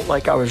just felt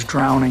like I was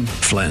drowning.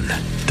 Flynn,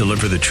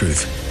 Deliver the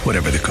Truth,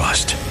 Whatever the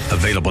Cost.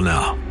 Available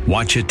now.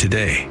 Watch it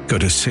today. Go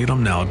to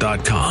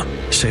salemnow.com.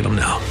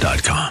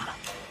 salemnow.com.